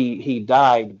before he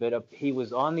died, but he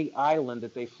was on the island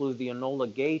that they flew the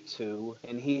Enola Gay to,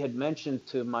 and he had mentioned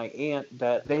to my aunt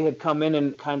that they had come in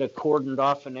and kind of cordoned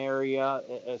off an area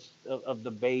of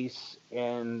the base,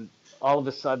 and all of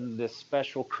a sudden this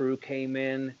special crew came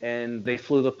in and they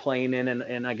flew the plane in,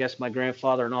 and I guess my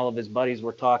grandfather and all of his buddies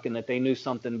were talking that they knew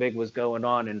something big was going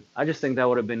on. And I just think that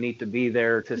would have been neat to be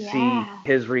there to see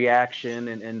his reaction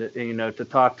and to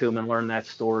talk to him and learn that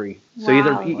story. Wow.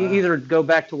 So either go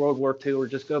back to World War II or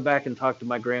just go back and talk to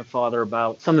my grandfather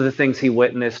about some of the things he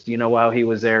witnessed, while he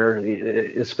was there,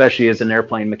 especially as an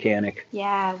airplane mechanic.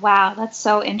 Yeah. Wow. That's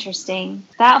so interesting.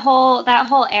 That whole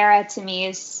era to me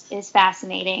is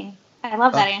fascinating. I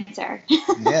love that answer.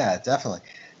 Yeah, definitely.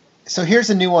 So here's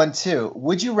a new one too.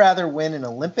 Would you rather win an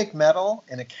Olympic medal,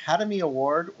 an Academy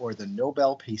Award, or the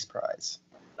Nobel Peace Prize?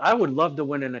 I would love to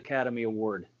win an Academy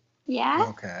Award. Yeah?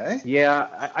 Okay.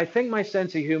 Yeah, I think my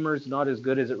sense of humor is not as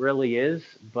good as it really is,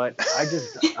 but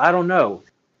I don't know.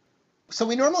 So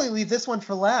we normally leave this one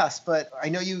for last, but I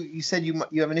know you said you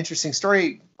have an interesting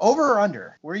story. Over or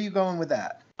under? Where are you going with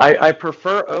that? I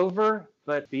prefer over,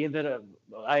 but being that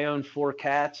I own 4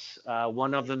 cats,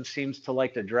 one of them seems to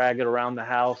like to drag it around the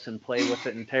house and play with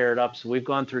it and tear it up. So we've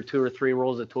gone through 2 or 3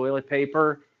 rolls of toilet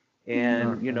paper,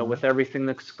 And, with everything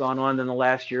that's gone on in the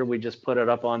last year, we just put it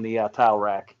up on the towel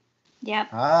rack. Yep.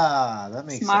 Ah, that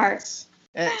makes sense.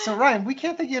 So Ryan, we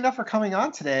can't thank you enough for coming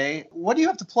on today. What do you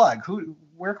have to plug?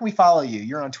 Where can we follow you?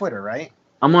 You're on Twitter, right?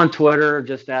 I'm on Twitter,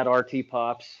 just at RT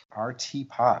Pops. RT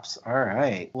Pops. All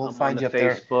right. We'll find you up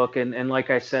Facebook, there. And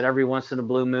like I said, every once in a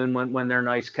blue moon, when they're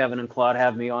nice, Kevin and Claude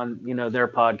have me on, their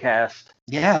podcast.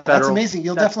 Yeah, that's amazing.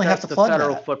 You'll definitely have to plug the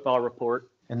Federal Football Report.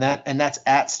 And that's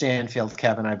at Stanfield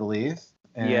Kevin, I believe.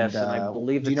 And, yes, and I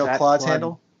believe do you know Claude's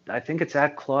handle? I think it's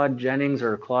at Claude Jennings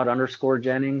or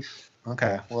Claude_Jennings.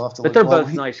 Okay, we'll have to. But they're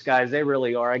both nice guys. They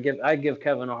really are. I give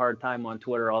Kevin a hard time on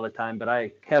Twitter all the time,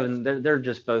 but Kevin, they're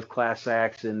just both class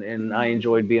acts, and I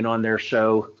enjoyed being on their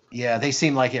show. Yeah, they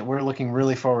seem like it. We're looking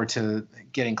really forward to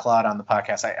getting Claude on the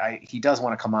podcast. He does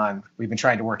want to come on. We've been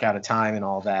trying to work out a time and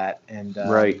all that. And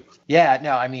right. Yeah,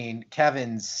 no, I mean,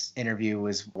 Kevin's interview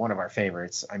was one of our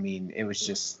favorites. I mean, it was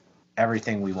just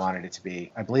everything we wanted it to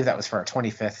be. I believe that was for our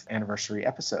 25th anniversary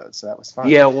episode, so that was fun.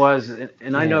 Yeah, it was.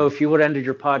 And I know if you would have ended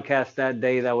your podcast that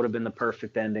day, that would have been the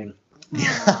perfect ending.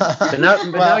 But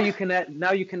now you can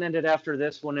end it after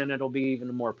this one, and it'll be even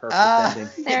a more perfect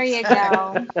ending. There you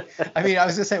go. I mean, I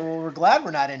was gonna say, well, we're glad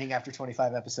we're not ending after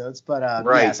 25 episodes, but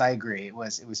right. Yes, I agree. It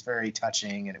was very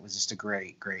touching, and it was just a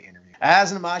great interview.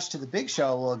 As an homage to the Big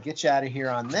Show, we'll get you out of here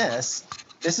on this.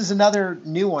 This is another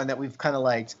new one that we've kind of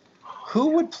liked.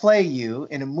 Who would play you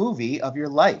in a movie of your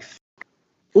life?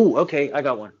 Ooh, okay, I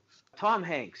got one. Tom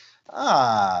Hanks.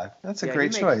 Ah, that's a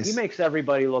great choice. He makes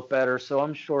everybody look better, so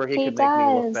I'm sure he could make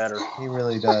me look better. He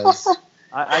really does.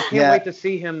 I can't wait to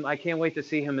see him. I can't wait to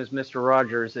see him as Mr.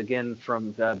 Rogers again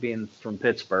from being from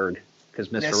Pittsburgh, because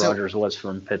Mr. Rogers was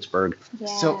from Pittsburgh. Yeah.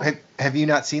 So have you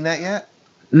not seen that yet?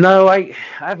 No, I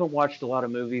haven't watched a lot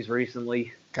of movies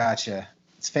recently. Gotcha.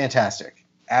 It's fantastic.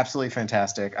 Absolutely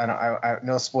fantastic. I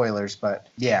no spoilers, but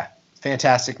yeah,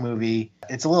 fantastic movie.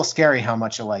 It's a little scary how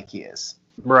much alike he is.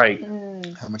 Right.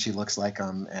 How much he looks like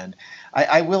him. And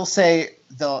I will say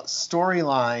the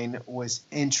storyline was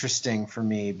interesting for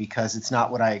me because it's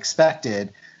not what I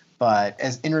expected. But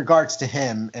as in regards to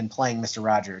him and playing Mr.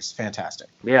 Rogers, fantastic.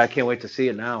 Yeah, I can't wait to see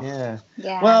it now.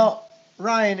 Yeah. Well,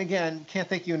 Ryan, again, can't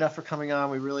thank you enough for coming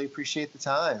on. We really appreciate the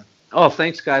time. Oh,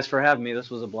 thanks, guys, for having me. This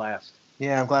was a blast.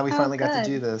 Yeah, I'm glad we finally got to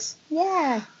do this.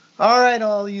 Yeah. All right,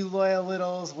 all you loyal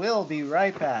littles, we'll be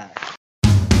right back.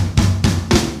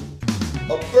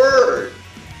 A bird?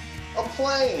 A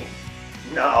plane?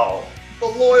 No. The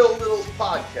Loyal Littles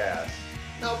Podcast.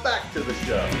 Now back to the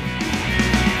show.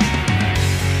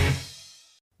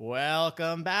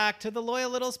 Welcome back to the Loyal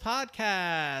Littles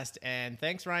Podcast. And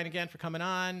thanks, Ryan, again for coming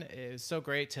on. It was so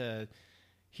great to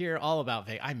hear all about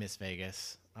Vegas. I miss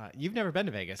Vegas. You've never been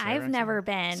to Vegas, right? I've never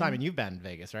been. Simon, you've been to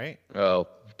Vegas, right? Oh,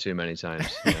 too many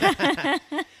times. Yeah.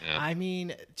 I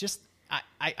mean,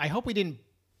 I hope we didn't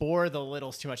bore the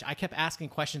Littles too much. I kept asking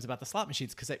questions about the slot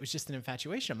machines because it was just an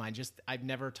infatuation of mine. I've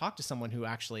never talked to someone who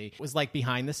actually was like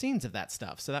behind the scenes of that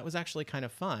stuff. So that was actually kind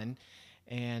of fun.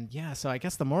 And yeah, so I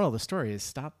guess the moral of the story is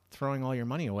stop throwing all your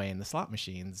money away in the slot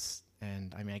machines.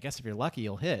 And I mean, I guess if you're lucky,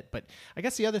 you'll hit. But I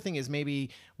guess the other thing is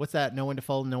maybe, what's that? Know when to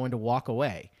fold, know when to walk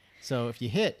away. So if you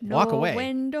hit, walk away. Know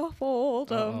when to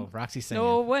fold 'em. Oh, Roxy's singing.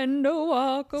 Know when to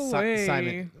walk away.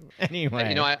 Simon. Anyway.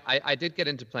 You know, I did get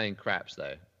into playing craps,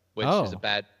 though, which is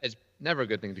it's never a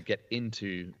good thing to get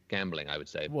into gambling, I would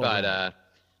say. Whoa.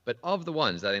 But of the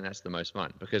ones, I think that's the most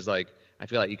fun because, like, I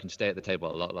feel like you can stay at the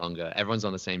table a lot longer. Everyone's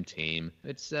on the same team.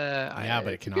 It's but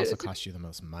it can also cost you the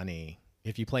most money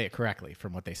if you play it correctly,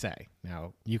 from what they say.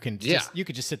 Now you could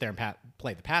just sit there and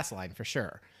play the pass line for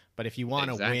sure. But if you want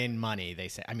to win money, they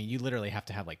say, I mean, you literally have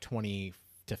to have like $20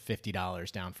 to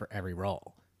 $50 down for every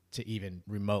roll to even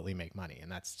remotely make money,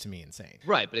 and that's to me insane.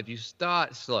 Right, but if you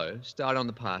start slow, start on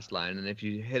the pass line, and if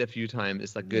you hit a few times,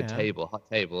 it's like good hot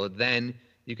table, then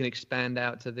you can expand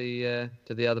out to the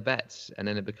other bets, and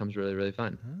then it becomes really, really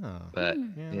fun. Oh. But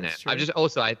you know,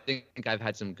 I think I've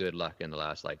had some good luck in the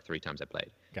last like 3 times I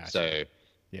played. Gotcha. So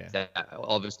that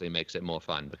obviously makes it more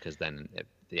fun because then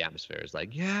the atmosphere is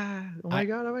like, oh my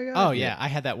god. Oh yeah, I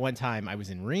had that one time. I was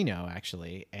in Reno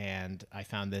actually, and I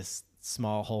found this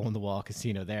small hole in the wall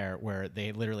casino there where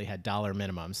they literally had dollar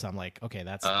minimum. So I'm like, okay,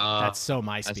 that's so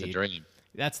my speed. That's the dream.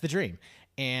 That's the dream.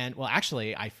 And well,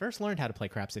 actually, I first learned how to play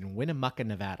craps in Winnemucca,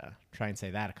 Nevada. Try and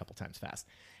say that a couple times fast.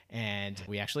 And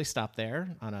we actually stopped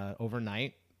there on a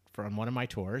overnight from one of my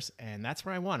tours, and that's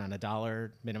where I won on a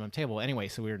dollar minimum table. Anyway,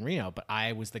 so we were in Reno, but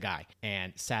I was the guy,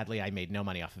 and sadly, I made no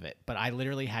money off of it. But I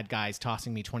literally had guys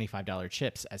tossing me $25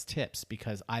 chips as tips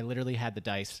because I literally had the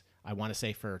dice, I want to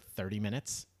say, for 30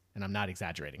 minutes, and I'm not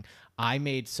exaggerating. I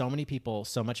made so many people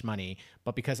so much money,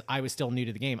 but because I was still new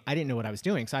to the game, I didn't know what I was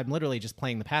doing. So I'm literally just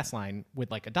playing the pass line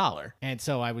with like $1. And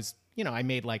so I was, I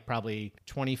made like probably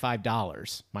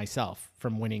 $25 myself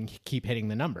from winning, keep hitting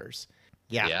the numbers.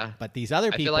 Yeah. But these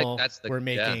other people were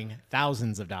making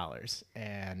thousands of dollars,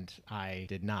 and I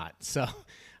did not. So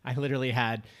I literally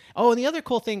had, and the other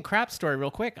cool thing, craps story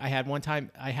real quick. I had one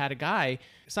time, I had a guy,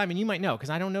 Simon, you might know, because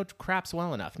I don't know craps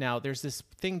well enough. Now, there's this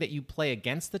thing that you play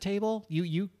against the table.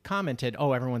 You commented,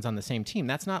 everyone's on the same team.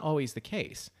 That's not always the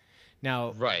case.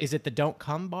 Now, is it the don't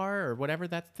come bar or whatever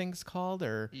that thing's called?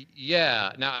 Or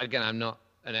Yeah. Now, again, I'm not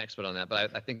an expert on that,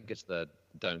 but I think it's the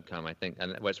don't come, I think,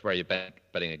 and it's where you're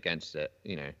betting against it,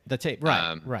 The tape,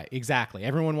 right, exactly.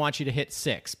 Everyone wants you to hit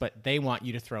 6, but they want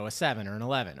you to throw a 7 or an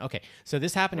 11. Okay, so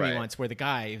this happened to me once where the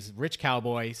guy, he was a rich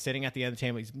cowboy sitting at the end of the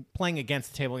table, he's playing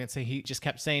against the table, and he just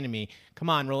kept saying to me, come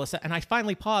on, roll a 7. And I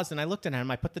finally paused, and I looked at him,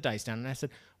 I put the dice down, and I said,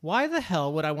 why the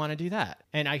hell would I want to do that?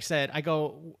 And I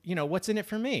go, what's in it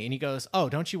for me? And he goes,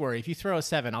 don't you worry, if you throw a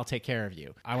 7, I'll take care of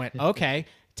you. I went, okay.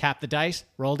 Tapped the dice,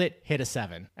 rolled it, hit a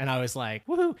 7. And I was like,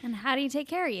 woohoo. And how do you take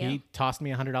care of you? He tossed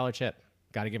me $100 chip.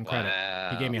 Got to give him credit. Wow.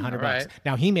 He gave me $100. Right.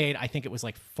 Now he made, I think it was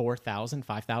like 4,000,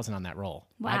 5,000 on that roll.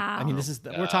 Wow. I mean,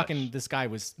 we're talking, this guy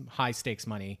was high stakes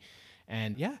money.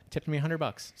 And tipped me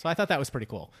 $100. So I thought that was pretty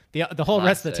cool. The whole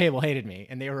rest of the table hated me,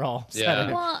 and they were all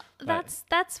set. Well,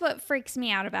 that's what freaks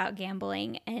me out about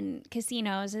gambling and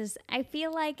casinos is I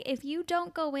feel like if you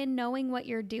don't go in knowing what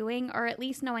you're doing, or at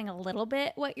least knowing a little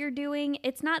bit what you're doing,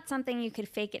 it's not something you could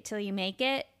fake it till you make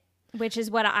it, which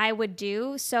is what I would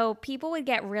do. So people would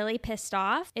get really pissed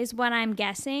off is what I'm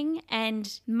guessing.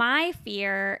 And my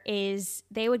fear is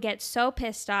they would get so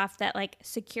pissed off that like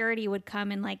security would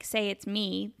come and like say it's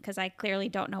me because I clearly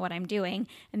don't know what I'm doing.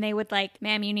 And they would like,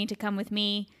 ma'am, you need to come with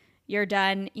me. You're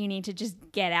done. You need to just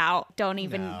get out. Don't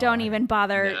even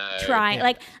bother trying. Yeah.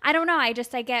 Like, I don't know. I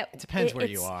get it depends where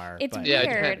you are. It's but. weird. Yeah,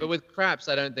 it depends. But with craps,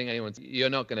 I don't think you're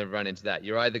not going to run into that.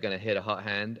 You're either going to hit a hot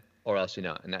hand or else you're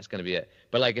not, and that's going to be it.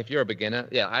 But like if you're a beginner,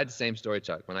 I had the same story,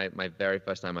 Chuck, when my very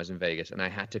first time I was in Vegas, and I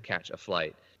had to catch a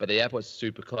flight, but the airport's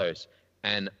super close,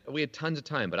 and we had tons of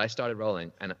time, but I started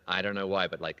rolling, and I don't know why,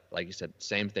 but like you said,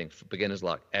 same thing, for beginner's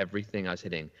luck, everything I was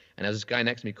hitting. And there was this guy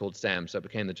next to me called Sam, so it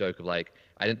became the joke of like,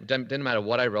 didn't matter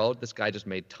what I rolled, this guy just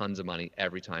made tons of money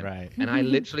every time. Right. And I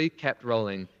literally kept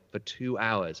rolling for 2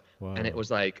 hours. Whoa. And it was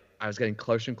like, I was getting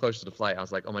closer and closer to the flight. I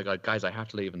was like, oh my God, guys, I have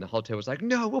to leave. And the hotel was like,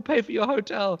 no, we'll pay for your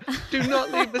hotel. Do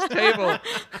not leave this table.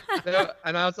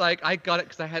 And I was like, I got it.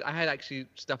 Cause I had actually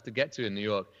stuff to get to in New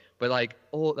York. But like,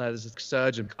 there's this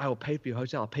surge of, I will pay for your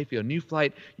hotel. I'll pay for your new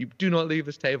flight. You do not leave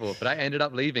this table. But I ended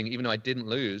up leaving, even though I didn't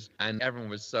lose. And everyone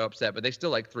was so upset. But they still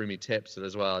like threw me tips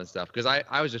as well and stuff. Because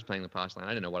I was just playing the pass line. I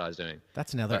didn't know what I was doing.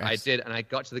 That's another. But I did. And I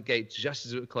got to the gate just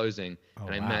as it was closing.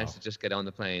 And I managed to just get on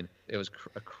the plane. It was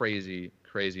a crazy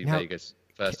Vegas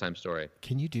first-time story.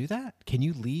 Can you do that? Can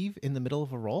you leave in the middle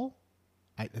of a roll?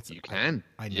 You can.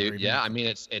 I mean,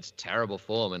 it's terrible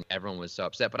form, and everyone was so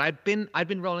upset. But I'd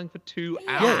been rolling for 2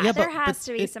 hours. Yeah, there has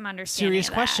to be some understanding. Serious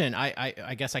question.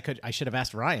 I guess I should have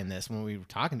asked Ryan this when we were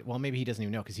talking. Well, maybe he doesn't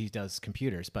even know because he does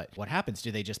computers. But what happens?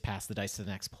 Do they just pass the dice to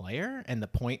the next player, and the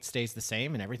point stays the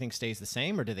same, and everything stays the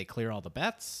same, or do they clear all the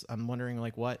bets? I'm wondering,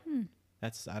 like, what?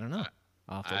 I don't know.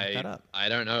 I'll have to look that up. I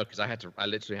don't know because I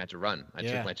literally had to run. I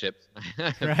took my chips.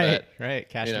 Right.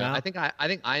 Cash them out. I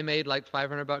think I made like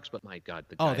 $500, but my God,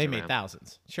 they made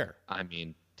thousands. Sure. I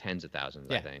mean, tens of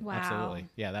thousands. I think. Wow. Absolutely.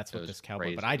 Yeah, that's what this cowboy.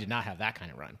 Crazy. But I did not have that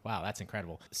kind of run. Wow, that's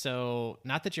incredible. So,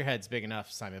 not that your head's big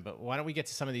enough, Simon, but why don't we get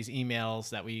to some of these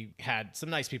emails that we had? Some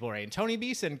nice people write. Tony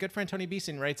Beeson, good friend Tony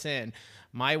Beeson, writes in.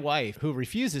 My wife, who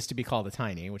refuses to be called a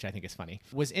tiny, which I think is funny,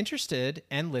 was interested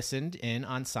and listened in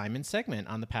on Simon's segment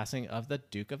on the passing of the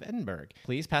Duke of Edinburgh.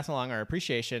 Please pass along our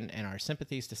appreciation and our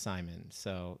sympathies to Simon.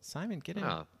 So, Simon, get in.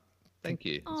 Oh, thank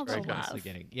you. All very the kind. love.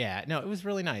 Yeah, no, it was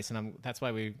really nice, and that's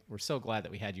why we were so glad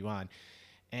that we had you on.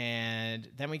 And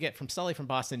then we get from Sully from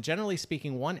Boston. Generally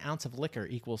speaking, 1 ounce of liquor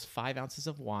equals 5 ounces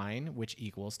of wine, which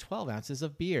equals 12 ounces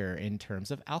of beer in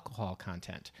terms of alcohol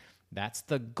content. That's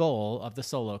the goal of the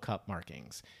solo cup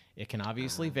markings. It can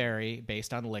obviously vary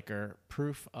based on liquor,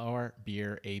 proof, or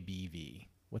beer ABV.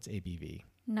 What's ABV?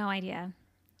 No idea.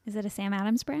 Is it a Sam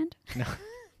Adams brand?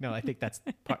 No, I think that's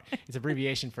it's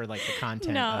abbreviation for like the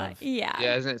content of.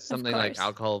 Yeah, isn't it something like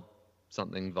alcohol,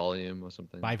 something volume or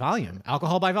something? By volume.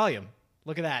 Alcohol by volume.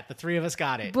 Look at that. The three of us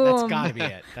got it. Boom. That's got to be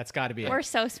it. That's got to be it. We're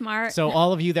so smart. So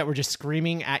all of you that were just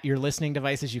screaming at your listening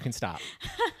devices, you can stop.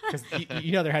 Because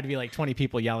there had to be like 20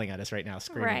 people yelling at us right now,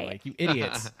 screaming like, you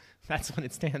idiots. That's what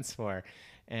it stands for.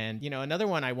 And, another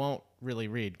one I won't really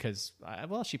read because,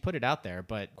 she put it out there,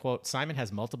 but, quote, Simon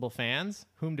has multiple fans.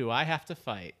 Whom do I have to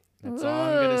fight? That's all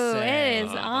I'm going to say. It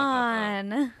is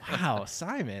on. Wow,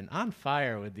 Simon, on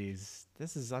fire with these.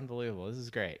 This is unbelievable. This is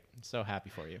great. I'm so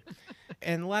happy for you.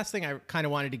 And the last thing I kind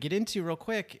of wanted to get into real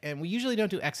quick, and we usually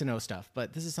don't do X and O stuff,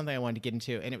 but this is something I wanted to get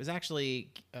into, and it was actually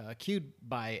cued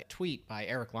by a tweet by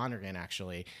Eric Lonergan,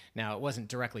 actually. Now, it wasn't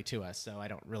directly to us, so I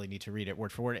don't really need to read it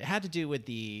word for word. It had to do with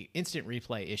the instant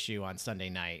replay issue on Sunday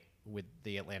night with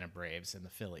the Atlanta Braves and the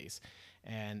Phillies.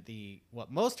 And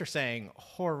what most are saying,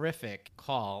 horrific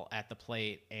call at the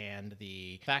plate, and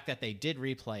the fact that they did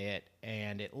replay it,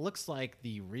 and it looks like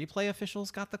the replay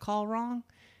officials got the call wrong.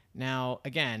 Now,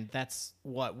 again, that's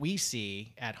what we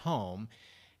see at home,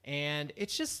 and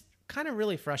it's just kind of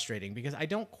really frustrating because I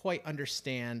don't quite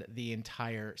understand the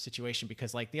entire situation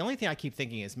because, the only thing I keep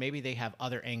thinking is maybe they have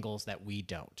other angles that we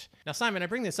don't. Now, Simon, I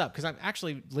bring this up because I'm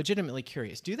actually legitimately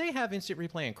curious. Do they have instant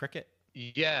replay in cricket?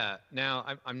 Yeah. Now,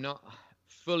 I'm not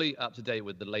fully up to date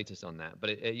with the latest on that, but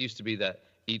it used to be that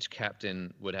each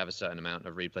captain would have a certain amount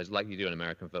of replays, like you do in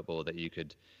American football, that you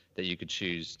could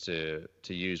choose to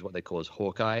use what they call as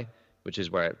Hawkeye, which is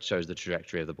where it shows the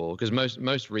trajectory of the ball. Because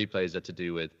most replays are to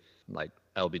do with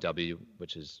LBW,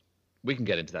 which is, we can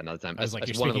get into that another time. I was like,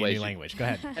 you're speaking a new language. Go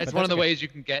ahead. It's one of the ways you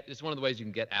can get. It's one of the ways you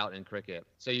can get out in cricket.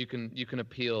 So you can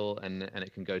appeal, and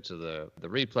it can go to the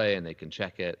replay, and they can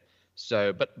check it.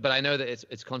 So, but I know that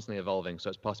it's constantly evolving, so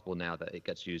it's possible now that it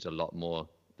gets used a lot more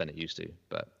than it used to.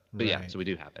 But yeah, so we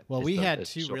do have it. Well, we had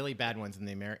two really bad ones in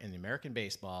the American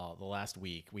baseball the last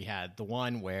week. We had the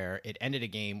one where it ended a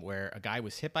game where a guy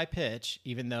was hit by pitch,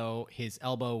 even though his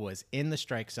elbow was in the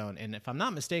strike zone. And if I'm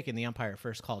not mistaken, the umpire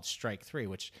first called strike 3,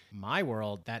 which in my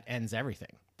world, that ends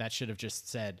everything. That should have just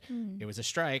said it was a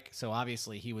strike. So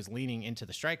obviously he was leaning into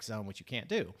the strike zone, which you can't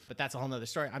do. But that's a whole nother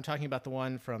story. I'm talking about the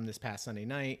one from this past Sunday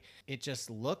night. It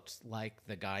just looked like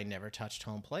the guy never touched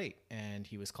home plate and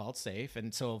he was called safe.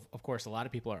 And so, of course, a lot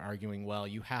of people are arguing, well,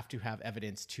 you have to have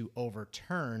evidence to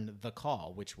overturn the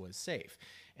call, which was safe.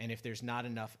 And if there's not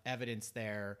enough evidence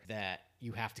there, that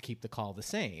you have to keep the call the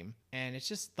same. And it's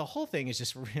just, the whole thing is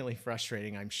just really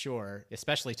frustrating, I'm sure,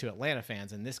 especially to Atlanta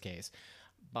fans in this case.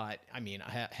 But, I mean,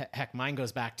 heck, mine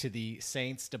goes back to the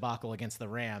Saints debacle against the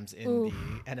Rams in the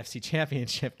NFC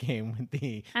Championship game with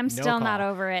the I'm still not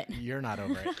over it. You're not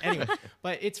over it. Anyway,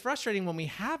 but it's frustrating when we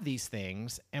have these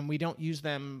things and we don't use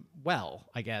them well,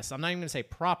 I guess. I'm not even going to say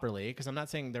properly because I'm not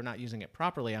saying they're not using it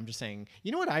properly. I'm just saying,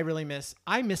 you know what I really miss?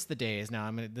 I miss the days. Now,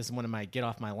 this is one of my get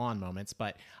off my lawn moments,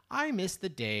 but I miss the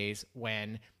days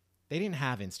when they didn't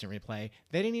have instant replay.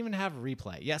 They didn't even have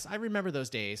replay. Yes, I remember those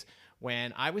days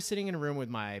when I was sitting in a room with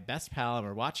my best pal and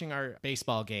we're watching our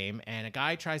baseball game and a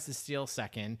guy tries to steal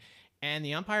second and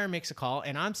the umpire makes a call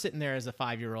and I'm sitting there as a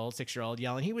 5-year-old, 6-year-old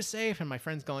yelling, he was safe. And my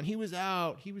friend's going, he was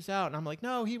out. And I'm like,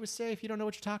 no, he was safe. You don't know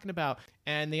what you're talking about.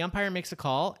 And the umpire makes a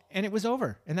call and it was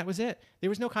over. And that was it. There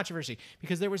was no controversy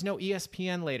because there was no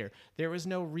ESPN later. There was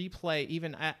no replay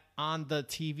even on the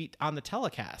TV, on the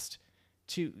telecast.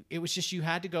 It was just, you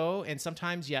had to go, and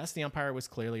sometimes, yes, the umpire was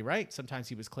clearly right. Sometimes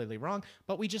he was clearly wrong,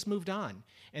 but we just moved on.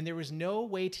 And there was no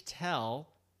way to tell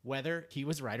whether he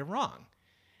was right or wrong.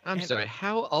 I'm sorry,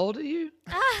 how old are you?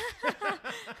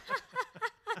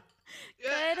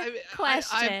 Good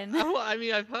question. I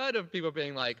mean, I've heard of people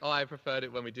being like, oh, I preferred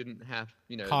it when we didn't have,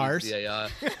 cars. VAR.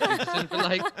 But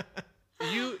like,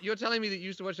 you're telling me that you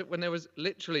used to watch it when there was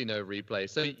literally no replay,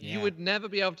 so you would never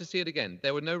be able to see it again.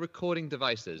 There were no recording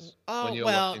devices. When you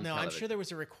were watching television. I'm sure there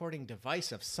was a recording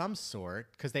device of some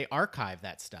sort because they archive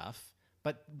that stuff.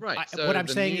 But so what I'm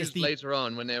saying is later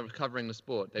on when they were covering the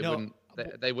sport, they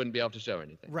wouldn't be able to show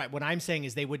anything. Right. What I'm saying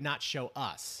is they would not show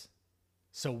us.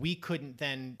 So we couldn't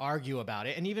then argue about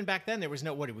it. And even back then, there was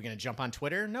no, what, are we going to jump on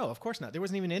Twitter? No, of course not. There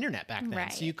wasn't even internet back then.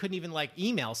 Right. So you couldn't even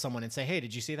email someone and say, hey,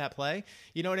 did you see that play?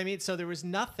 You know what I mean? So there was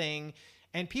nothing.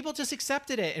 And people just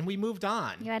accepted it, and we moved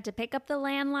on. You had to pick up the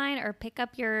landline or pick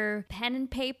up your pen and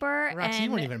paper. Roxy,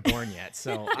 you weren't even born yet,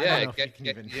 so I don't know if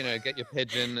you can get your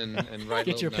pigeon and write.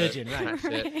 Get your pigeon, right?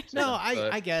 It, no,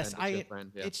 I guess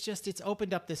it's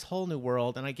opened up this whole new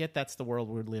world, and I get that's the world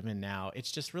we live in now. It's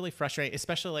just really frustrating,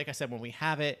 especially like I said, when we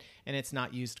have it and it's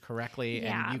not used correctly,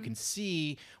 and you can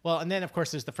see. Well, and then of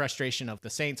course there's the frustration of the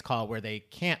Saints call where they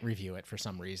can't review it for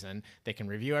some reason. They can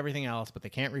review everything else, but they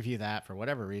can't review that for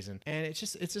whatever reason, and it's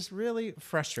just really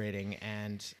frustrating.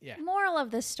 And moral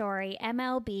of the story,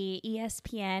 MLB,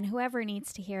 ESPN, whoever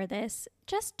needs to hear this,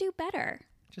 just do better.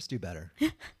 Just do better.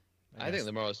 I think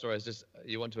the moral of the story is just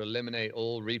you want to eliminate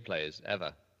all replays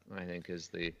ever, I think is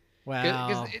the...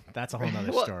 Well, that's a whole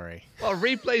nother story. Well,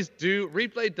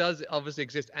 replay does obviously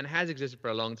exist and has existed for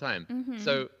a long time. Mm-hmm.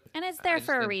 So And it's there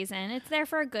for a reason. It's there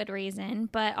for a good reason,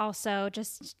 but also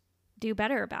just do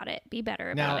better about it. Be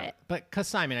better about it. But because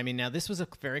Simon, I mean, now this was a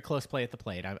very close play at the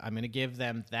plate. I'm going to give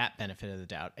them that benefit of the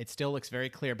doubt. It still looks very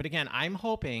clear. But again, I'm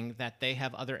hoping that they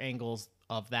have other angles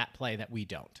of that play that we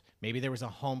don't. Maybe there was a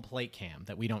home plate cam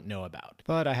that we don't know about.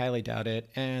 But I highly doubt it,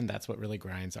 and that's what really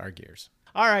grinds our gears.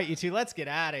 All right, you two, let's get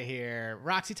out of here.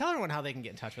 Roxy, tell everyone how they can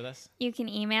get in touch with us. You can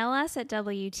email us at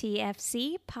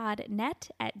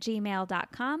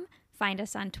wtfcpodnet@gmail.com. Find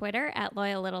us on Twitter at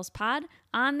Loyal Littles Pod,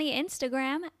 on the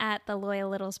Instagram at the Loyal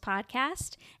Littles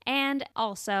Podcast, and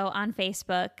also on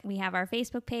Facebook. We have our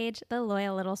Facebook page, the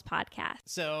Loyal Littles Podcast.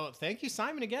 So thank you,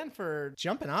 Simon, again for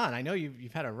jumping on. I know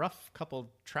you've had a rough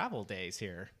couple travel days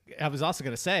here. I was also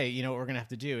going to say, you know, what we're going to have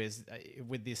to do is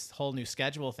with this whole new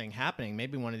schedule thing happening,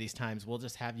 maybe one of these times we'll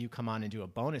just have you come on and do a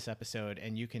bonus episode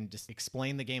and you can just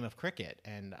explain the game of cricket.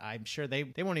 And I'm sure they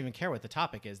won't even care what the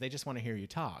topic is. They just want to hear you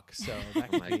talk. So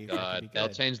that could be, God, they'll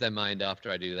change their mind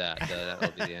after I do that.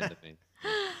 That'll be the end of me.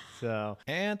 So,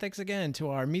 and thanks again to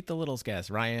our Meet the Littles guests,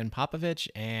 Ryan Popovich,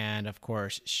 and of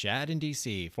course, Shad in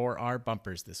DC for our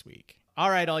bumpers this week. All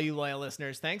right, all you loyal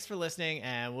listeners, thanks for listening,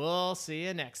 and we'll see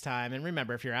you next time. And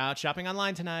remember, if you're out shopping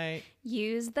online tonight,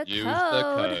 use the Use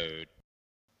code. the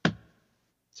code.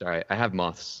 Sorry, I have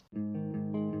moths.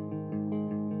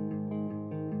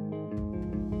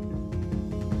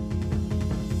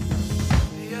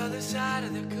 The other side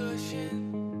of the cushion,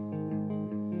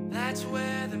 that's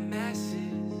where the mess is.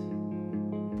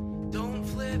 Don't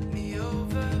flip me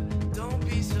over, don't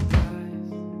be surprised.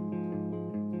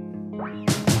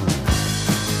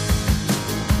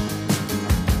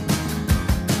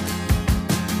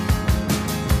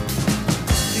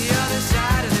 The other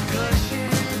side of the cushion,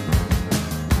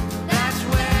 that's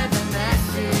where the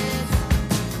mess is.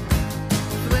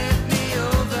 Flip me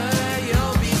over,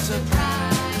 you'll be surprised.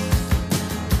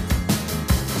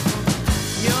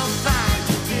 You'll find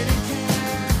you didn't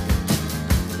care.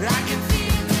 I can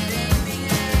feel it in the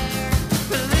air.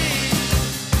 Believe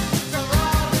for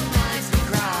all the nights we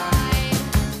cried.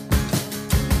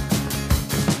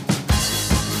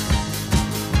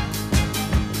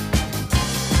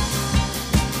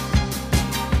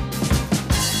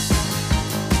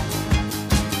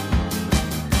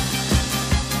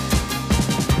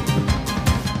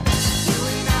 You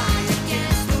and I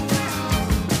against the world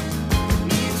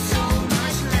mean so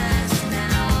much less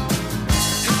now.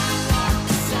 I walk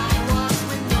the sidewalks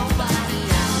with nobody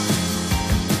else.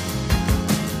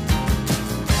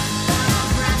 I'm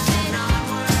pressing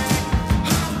onward.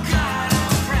 Oh God,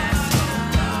 I'm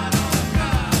pressing on.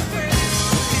 For you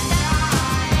and I,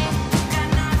 got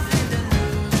nothing to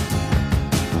lose.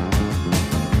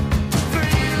 For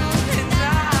you and I,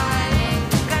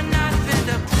 got nothing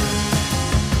to prove.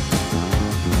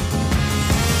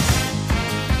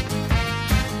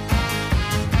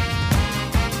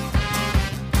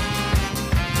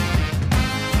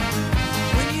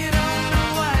 When you don't know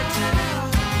what to do,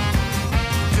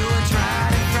 do what's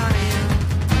right in front of you.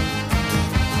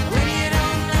 When you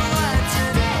don't know what to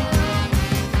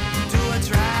do what's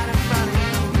right in front of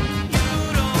you.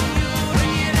 When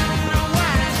you don't know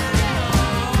what to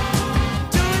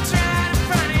do what's right in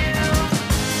front of you.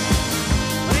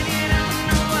 When you don't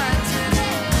know what to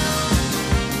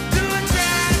do what's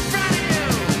right in front of you.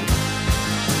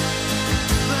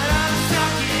 But I'm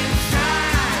stuck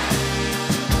inside.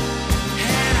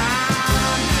 And I'm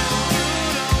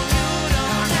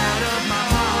knocked out of my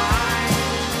mind.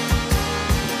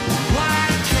 Why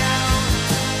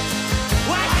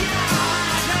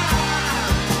count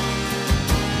time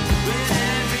with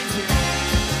every day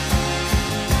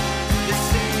the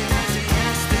same as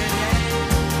yesterday?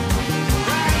 I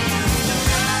used to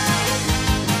ride,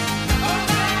 oh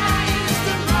I used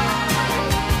to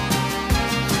ride.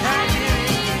 I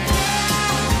did it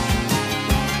well.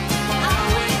 I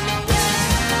went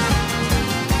well.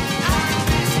 I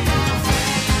miss your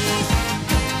face.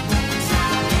 I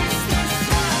miss the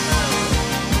sun.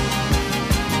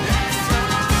 That's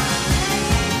all.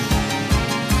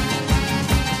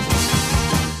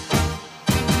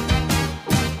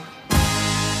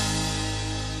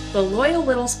 The Loyal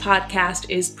Littles podcast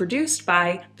is produced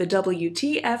by the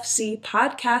WTFC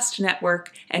Podcast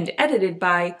Network and edited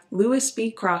by Louis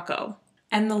B. Crocco.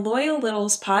 And the Loyal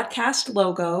Littles podcast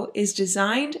logo is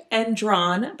designed and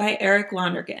drawn by Eric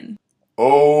Lonergan.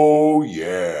 Oh,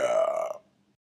 yeah.